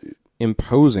are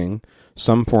imposing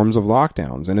some forms of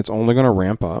lockdowns. And it's only going to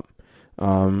ramp up,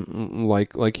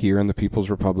 like here in the People's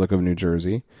Republic of New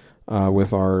Jersey,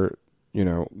 with our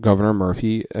Governor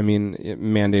Murphy,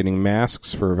 mandating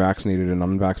masks for vaccinated and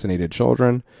unvaccinated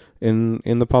children in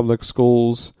the public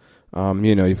schools.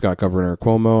 You've got Governor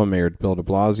Cuomo and Mayor Bill de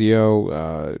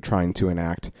Blasio trying to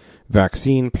enact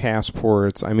vaccine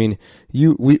passports. I mean,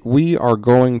 we are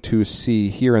going to see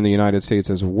here in the United States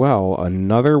as well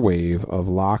another wave of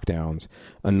lockdowns,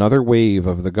 another wave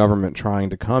of the government trying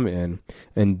to come in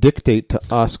and dictate to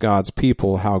us, God's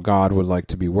people, how God would like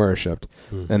to be worshipped.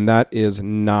 And that is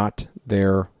not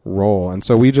their role. And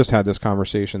so we just had this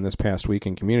conversation this past week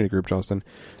in community group, Justin.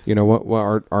 You know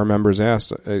what our members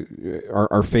asked,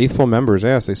 our faithful members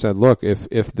asked, they said, look,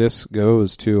 if this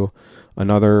goes to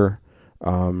another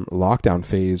lockdown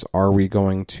phase, are we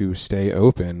going to stay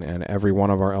open? And every one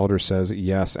of our elders says,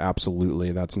 yes,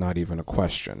 absolutely. That's not even a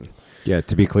question. Yeah,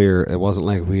 to be clear, it wasn't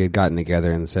like we had gotten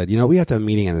together and said, we have to have a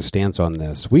meeting and a stance on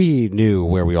this. We knew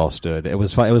where we all stood. It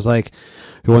was it was like,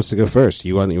 who wants to go first?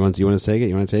 You want to take it?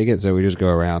 You want to take it? So we just go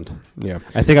around. Yeah.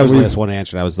 I think I was the last one to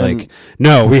answer. I was like,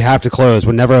 no, we have to close.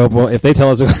 We're never open. Well, if they tell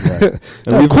us, of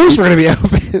course we're going to be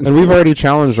open. And we've already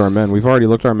challenged our men. We've already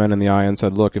looked our men in the eye and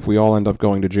said, look, if we all end up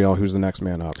going to jail, who's the next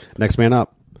man up? Next man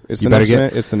up. It's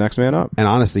the next man up. And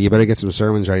honestly, you better get some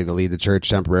sermons ready to lead the church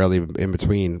temporarily in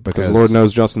between, because Lord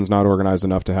knows Justin's not organized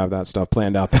enough to have that stuff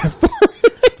planned out that far.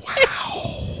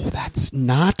 Wow, that's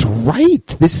not right.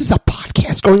 This is a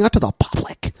podcast going out to the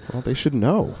public. Well, they should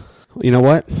know. You know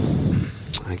what?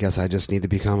 I guess I just need to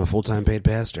become a full-time paid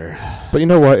pastor. But you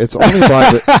know what? It's only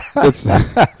by it's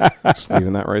just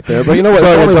leaving that right there. But you know what?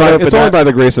 It's only by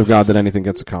the grace of God that anything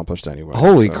gets accomplished anyway.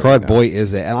 Holy crud, boy,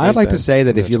 is it. And I'd like to say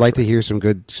that if you'd like to hear some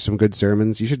good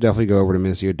sermons, you should definitely go over to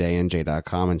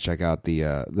MissioDayNJ.com and check out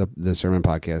the sermon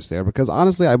podcast there, because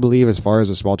honestly, I believe as far as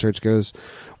a small church goes,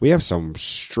 we have some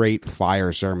straight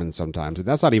fire sermons sometimes. And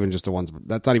that's not even just the ones,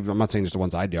 I'm not saying just the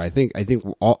ones I do. I think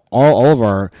all of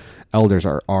our elders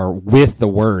are with the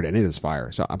word, and it is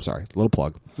fire. So I'm sorry, little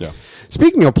plug. Yeah.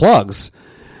 Speaking of plugs,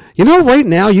 right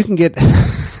now you can get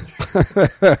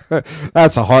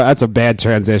that's a bad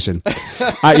transition.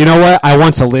 You know what? I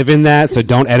want to live in that, so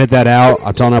don't edit that out.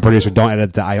 I'm telling our producer, don't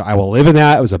edit that. I will live in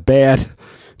that. It was a bad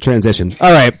transition.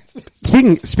 All right.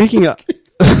 Speaking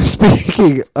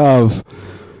of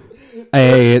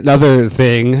another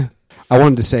thing, I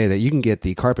wanted to say that you can get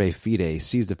the Carpe Fide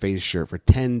Seize the Faith shirt for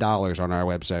 $10 on our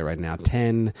website right now.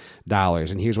 $10.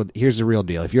 And here's the real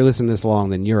deal. If you're listening this long,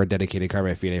 then you're a dedicated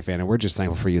Carpe Fide fan, and we're just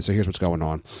thankful for you. So here's what's going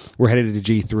on. We're headed to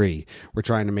G3. We're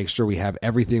trying to make sure we have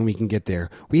everything we can get there.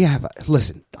 We have,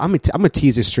 listen, I'm going to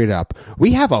tease this straight up.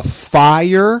 We have a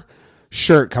fire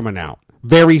shirt coming out.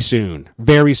 Very soon.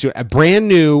 A brand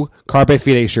new Carpe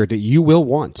Fide shirt that you will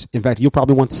want. In fact, you'll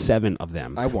probably want 7 of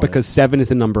them. I want because 7 is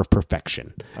the number of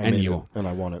perfection. I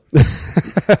want it.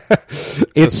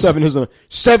 It's 7 is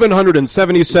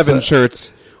 777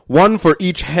 shirts. One for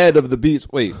each head of the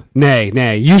beast. Wait.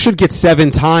 Nay. You should get 7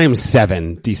 times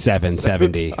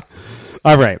 70.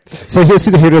 All right. So here's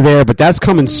the here to there, but that's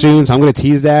coming soon, so I'm going to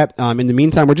tease that. In the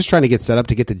meantime, we're just trying to get set up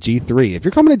to get to G3. If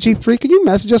you're coming to G3, can you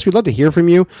message us? We'd love to hear from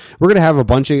you. We're going to have a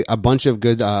bunch of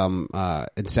good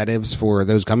incentives for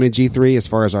those coming to G3 as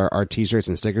far as our T-shirts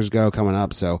and stickers go coming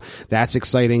up, so that's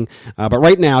exciting. But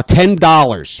right now,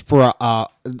 $10 for a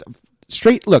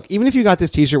straight look. Even if you got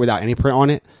this T-shirt without any print on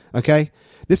it, okay?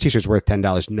 This T-shirt's worth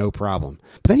 $10, no problem.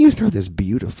 But then you throw this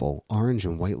beautiful orange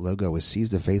and white logo with Seize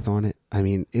the Faith on it. I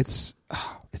mean, it's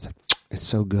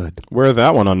so good. Wear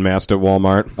that one unmasked at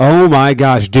Walmart. Oh my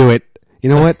gosh, do it. You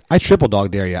know what? I triple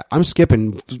dog dare you. I'm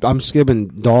skipping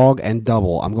dog and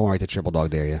double. I'm going right to triple dog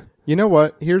dare you. You know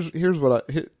what? Here's what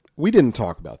we didn't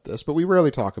talk about this, but we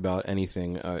rarely talk about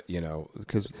anything,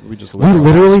 because we just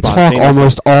literally talk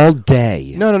almost all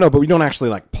day. No, but we don't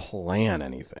actually plan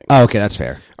anything. Oh, okay, that's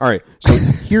fair. All right, so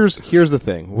here's the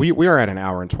thing. We are at an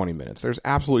hour and 20 minutes. There's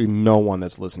absolutely no one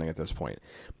that's listening at this point.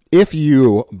 If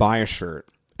you buy a shirt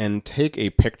and take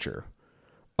a picture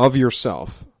of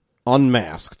yourself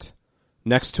unmasked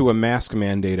next to a mask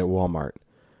mandate at Walmart,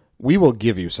 we will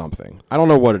give you something. I don't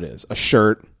know what it is. A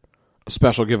shirt, a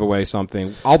special giveaway,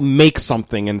 something. I'll make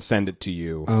something and send it to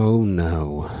you. Oh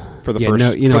no! For the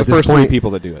first 3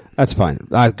 people that do it. That's fine.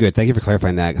 Good. Thank you for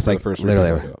clarifying that. It's the first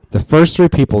the first 3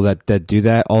 people that do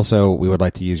that. Also, we would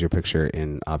like to use your picture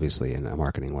in a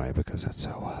marketing way, because that's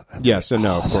so. Yes, and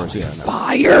no, of awesome. course, yeah.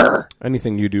 Fire!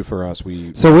 Anything you do for us,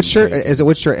 we. So which shirt is it?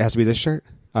 Which shirt it has to be? This shirt.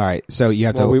 All right, so you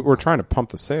have to. We're trying to pump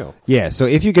the sale. Yeah, so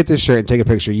if you get this shirt and take a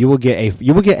picture, you will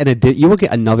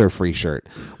get another free shirt.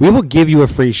 We will give you a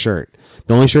free shirt.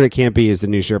 The only shirt it can't be is the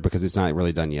new shirt, because it's not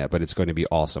really done yet, but it's going to be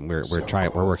awesome. We're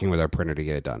working with our printer to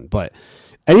get it done. But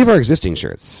any of our existing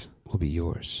shirts will be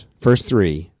yours. First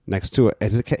 3 next to it.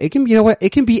 It can,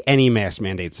 it can be any mask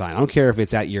mandate sign. I don't care if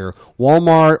it's at your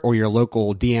Walmart or your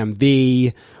local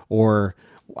DMV, or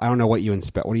I don't know what you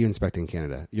inspect. What do you inspect in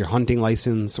Canada? Your hunting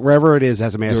license, wherever it is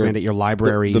has a mask mandate. Your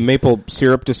library, the maple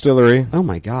syrup distillery. Oh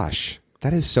my gosh.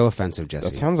 That is so offensive, Jesse.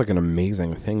 That sounds like an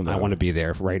amazing thing, though. I want to be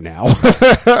there right now.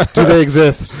 Do they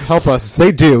exist? Help us.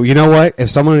 They do. You know what?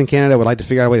 If someone in Canada would like to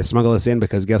figure out a way to smuggle this in,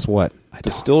 because guess what?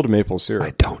 Distilled maple syrup.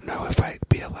 I don't know if I'd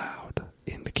be allowed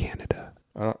into Canada.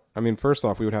 First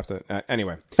off, we would have to...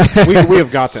 anyway, we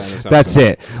have got to end this episode. That's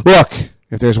it. Look,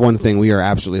 if there's one thing we are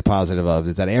absolutely positive of,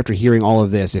 is that after hearing all of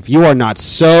this, if you are not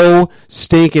so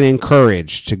stinking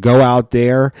encouraged to go out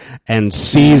there and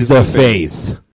seize the faith...